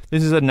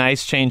this is a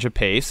nice change of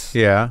pace.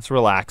 Yeah. It's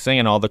relaxing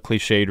and all the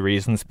cliched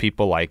reasons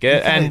people like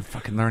it. You And gotta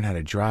fucking learn how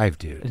to drive,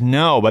 dude.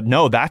 no,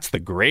 that's the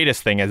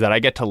greatest thing is that I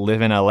get to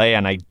live in LA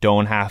and I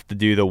don't have to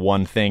do the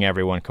one thing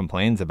everyone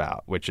complains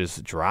about, which is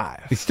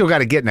drive. You still got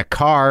to get in a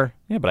car.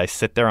 Yeah, but I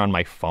sit there on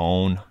my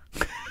phone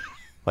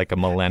like a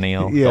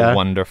millennial, Yeah. a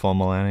wonderful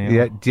millennial.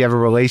 Yeah. Do you have a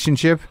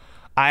relationship?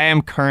 I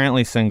am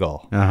currently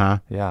single. Uh-huh.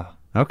 Yeah.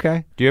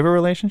 Okay. Do you have a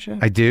relationship?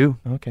 I do.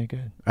 Okay,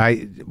 good.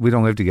 We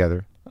don't live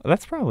together.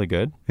 That's probably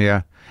good.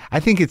 Yeah. I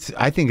think it's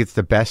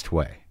the best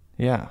way.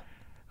 Yeah.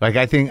 Like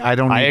I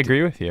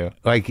agree with you.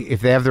 Like if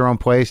they have their own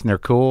place and they're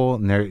cool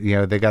and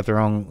they got their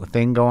own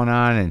thing going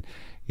on and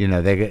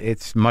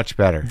it's much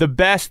better. The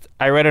best,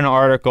 I read an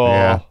article,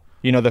 Yeah.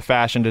 The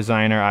fashion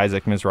designer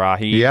Isaac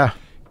Mizrahi. Yeah.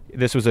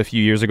 This was a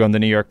few years ago in the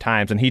New York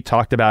Times, and he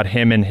talked about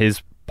him and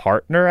his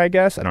partner, I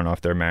guess. I don't know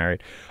if they're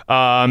married.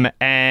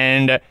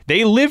 And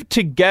they live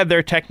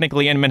together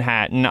technically in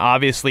Manhattan.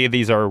 Obviously,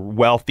 these are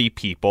wealthy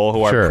people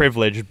who are Sure.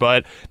 privileged,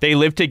 but they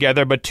live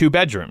together, but 2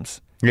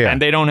 bedrooms. Yeah.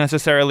 And they don't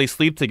necessarily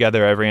sleep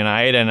together every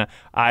night. And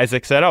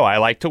Isaac said, I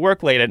like to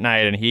work late at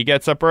night. And he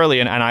gets up early.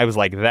 And I was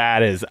like,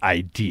 that is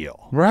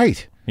ideal.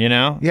 Right. You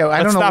know? Yeah,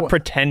 I Let's don't know stop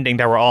pretending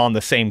that we're all on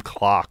the same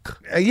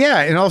clock.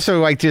 Yeah, and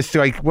also what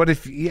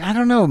if I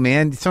don't know,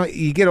 man? So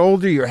you get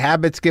older, your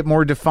habits get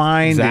more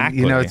defined. And,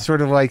 Exactly. it's sort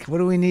of like, what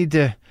do we need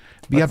to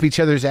be up each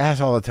other's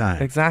ass all the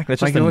time? Exactly.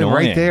 It's Like, just annoying.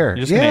 right there.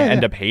 You're just Yeah. going to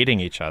end up hating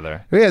each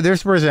other. Yeah,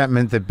 there's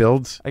resentment that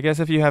builds. I guess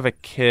if you have a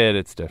kid,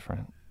 it's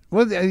different.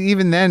 Well,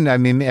 even then, I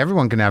mean,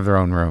 everyone can have their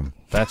own room.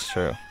 That's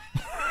true.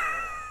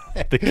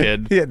 The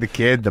kid. Yeah, the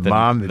kid, the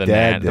mom, the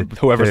dad, nan,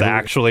 whoever's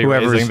actually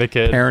raising the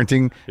kid.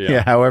 parenting. Yeah.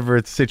 Yeah, however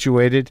it's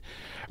situated.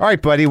 All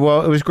right, buddy.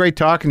 Well, it was great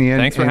talking to you.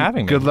 Thanks for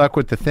having me. Good luck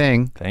with the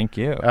thing. Thank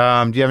you. Do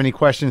you have any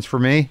questions for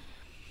me?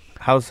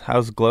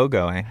 How's Glow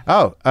going?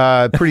 Oh,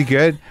 pretty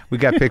good. We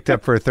got picked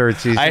up for a 3rd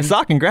season. I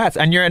saw. Congrats,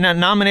 and you're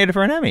nominated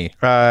for an Emmy.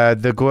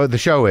 The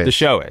show is. The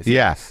show is. Yeah,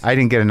 yes. I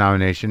didn't get a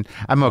nomination.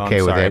 I'm okay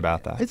I'm with sorry it.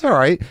 about that. It's all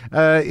right.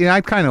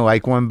 I kind of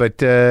like one,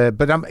 but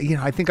I'm.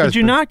 I think I was. Did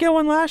you not get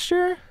one last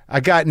year? I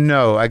got.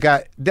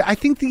 I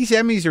think these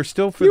Emmys are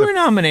still for You were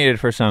nominated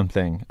for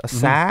something. A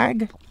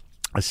SAG.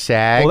 a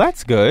SAG Well,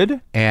 that's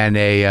good. and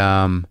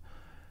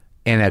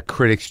a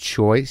Critics'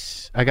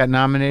 Choice. I got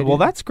nominated. Well,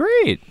 that's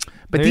great.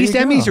 But There these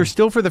you Emmys go. are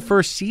still for the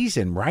first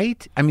season,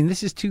 right? I mean,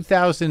 this is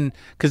 2000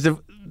 because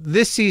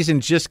this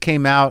season just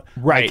came out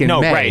Right. like in No,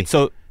 May. right.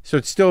 So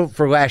it's still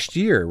for last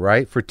year,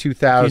 right? For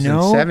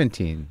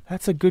 2017.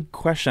 that's a good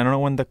question. I don't know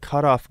when the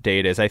cutoff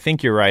date is. I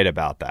think you're right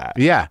about that.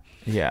 Yeah.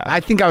 Yeah.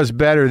 I think I was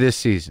better this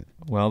season.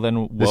 Well,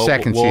 then we'll,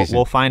 second we'll, season.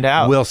 we'll find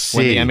out. We'll when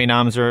see. the Emmy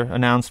noms are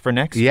announced for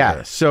next Yeah.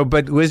 year. So,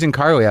 but Liz and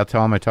Carly, I'll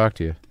tell them I talked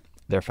to you.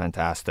 They're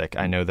fantastic.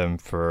 I know them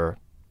for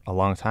a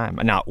long time.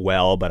 Not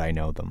well, but I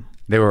know them.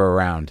 They were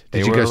around. Did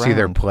They you were go see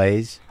their around.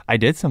 plays? I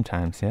did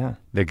sometimes, yeah.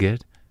 They're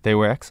good. They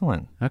were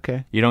excellent.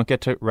 Okay. You don't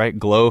get to write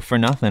Glow for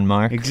nothing,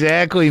 Mark.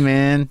 Exactly,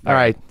 man. All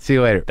right. See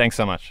you later. Thanks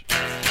so much.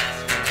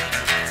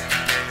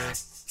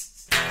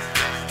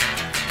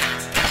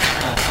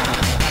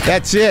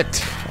 That's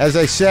it. As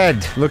I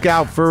said, look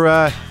out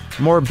for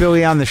more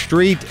Billy on the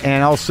Street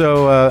and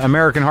also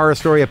American Horror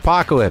Story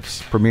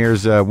Apocalypse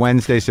premieres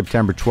Wednesday,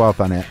 September 12th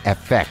on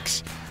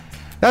FX.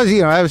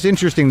 That was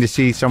interesting to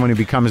see someone who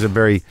becomes a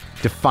very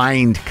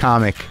defined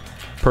comic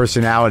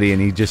personality,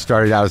 and he just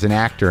started out as an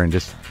actor and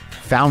just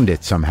found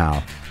it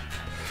somehow.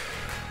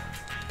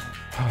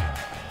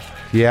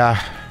 Yeah.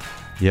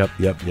 Yep.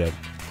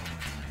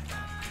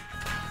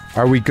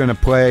 Are we gonna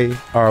play?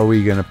 Are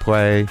we gonna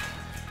play?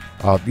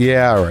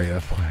 Yeah, all right, I'll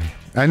play.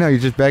 I know, you're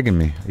just begging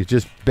me. You're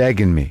just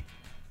begging me.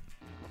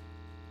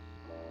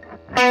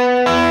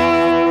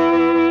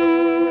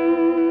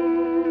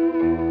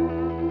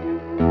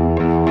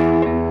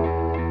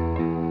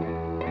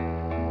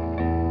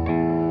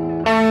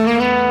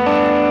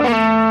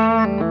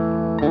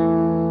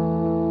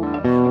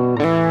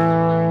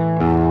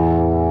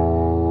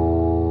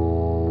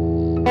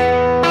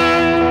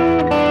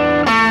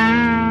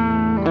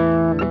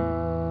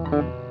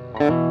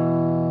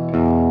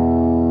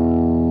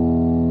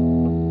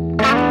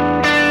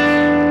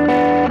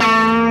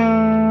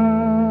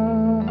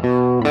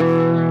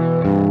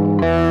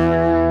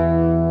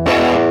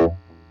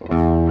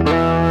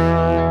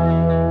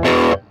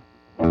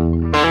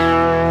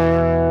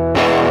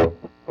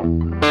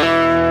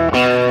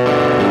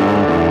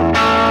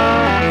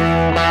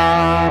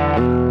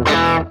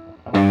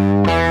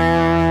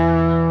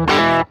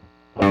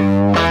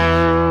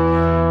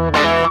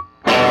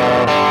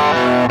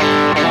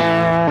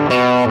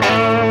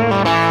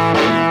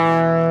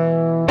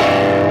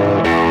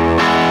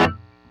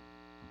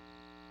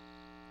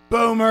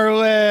 Boomer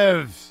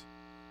lives!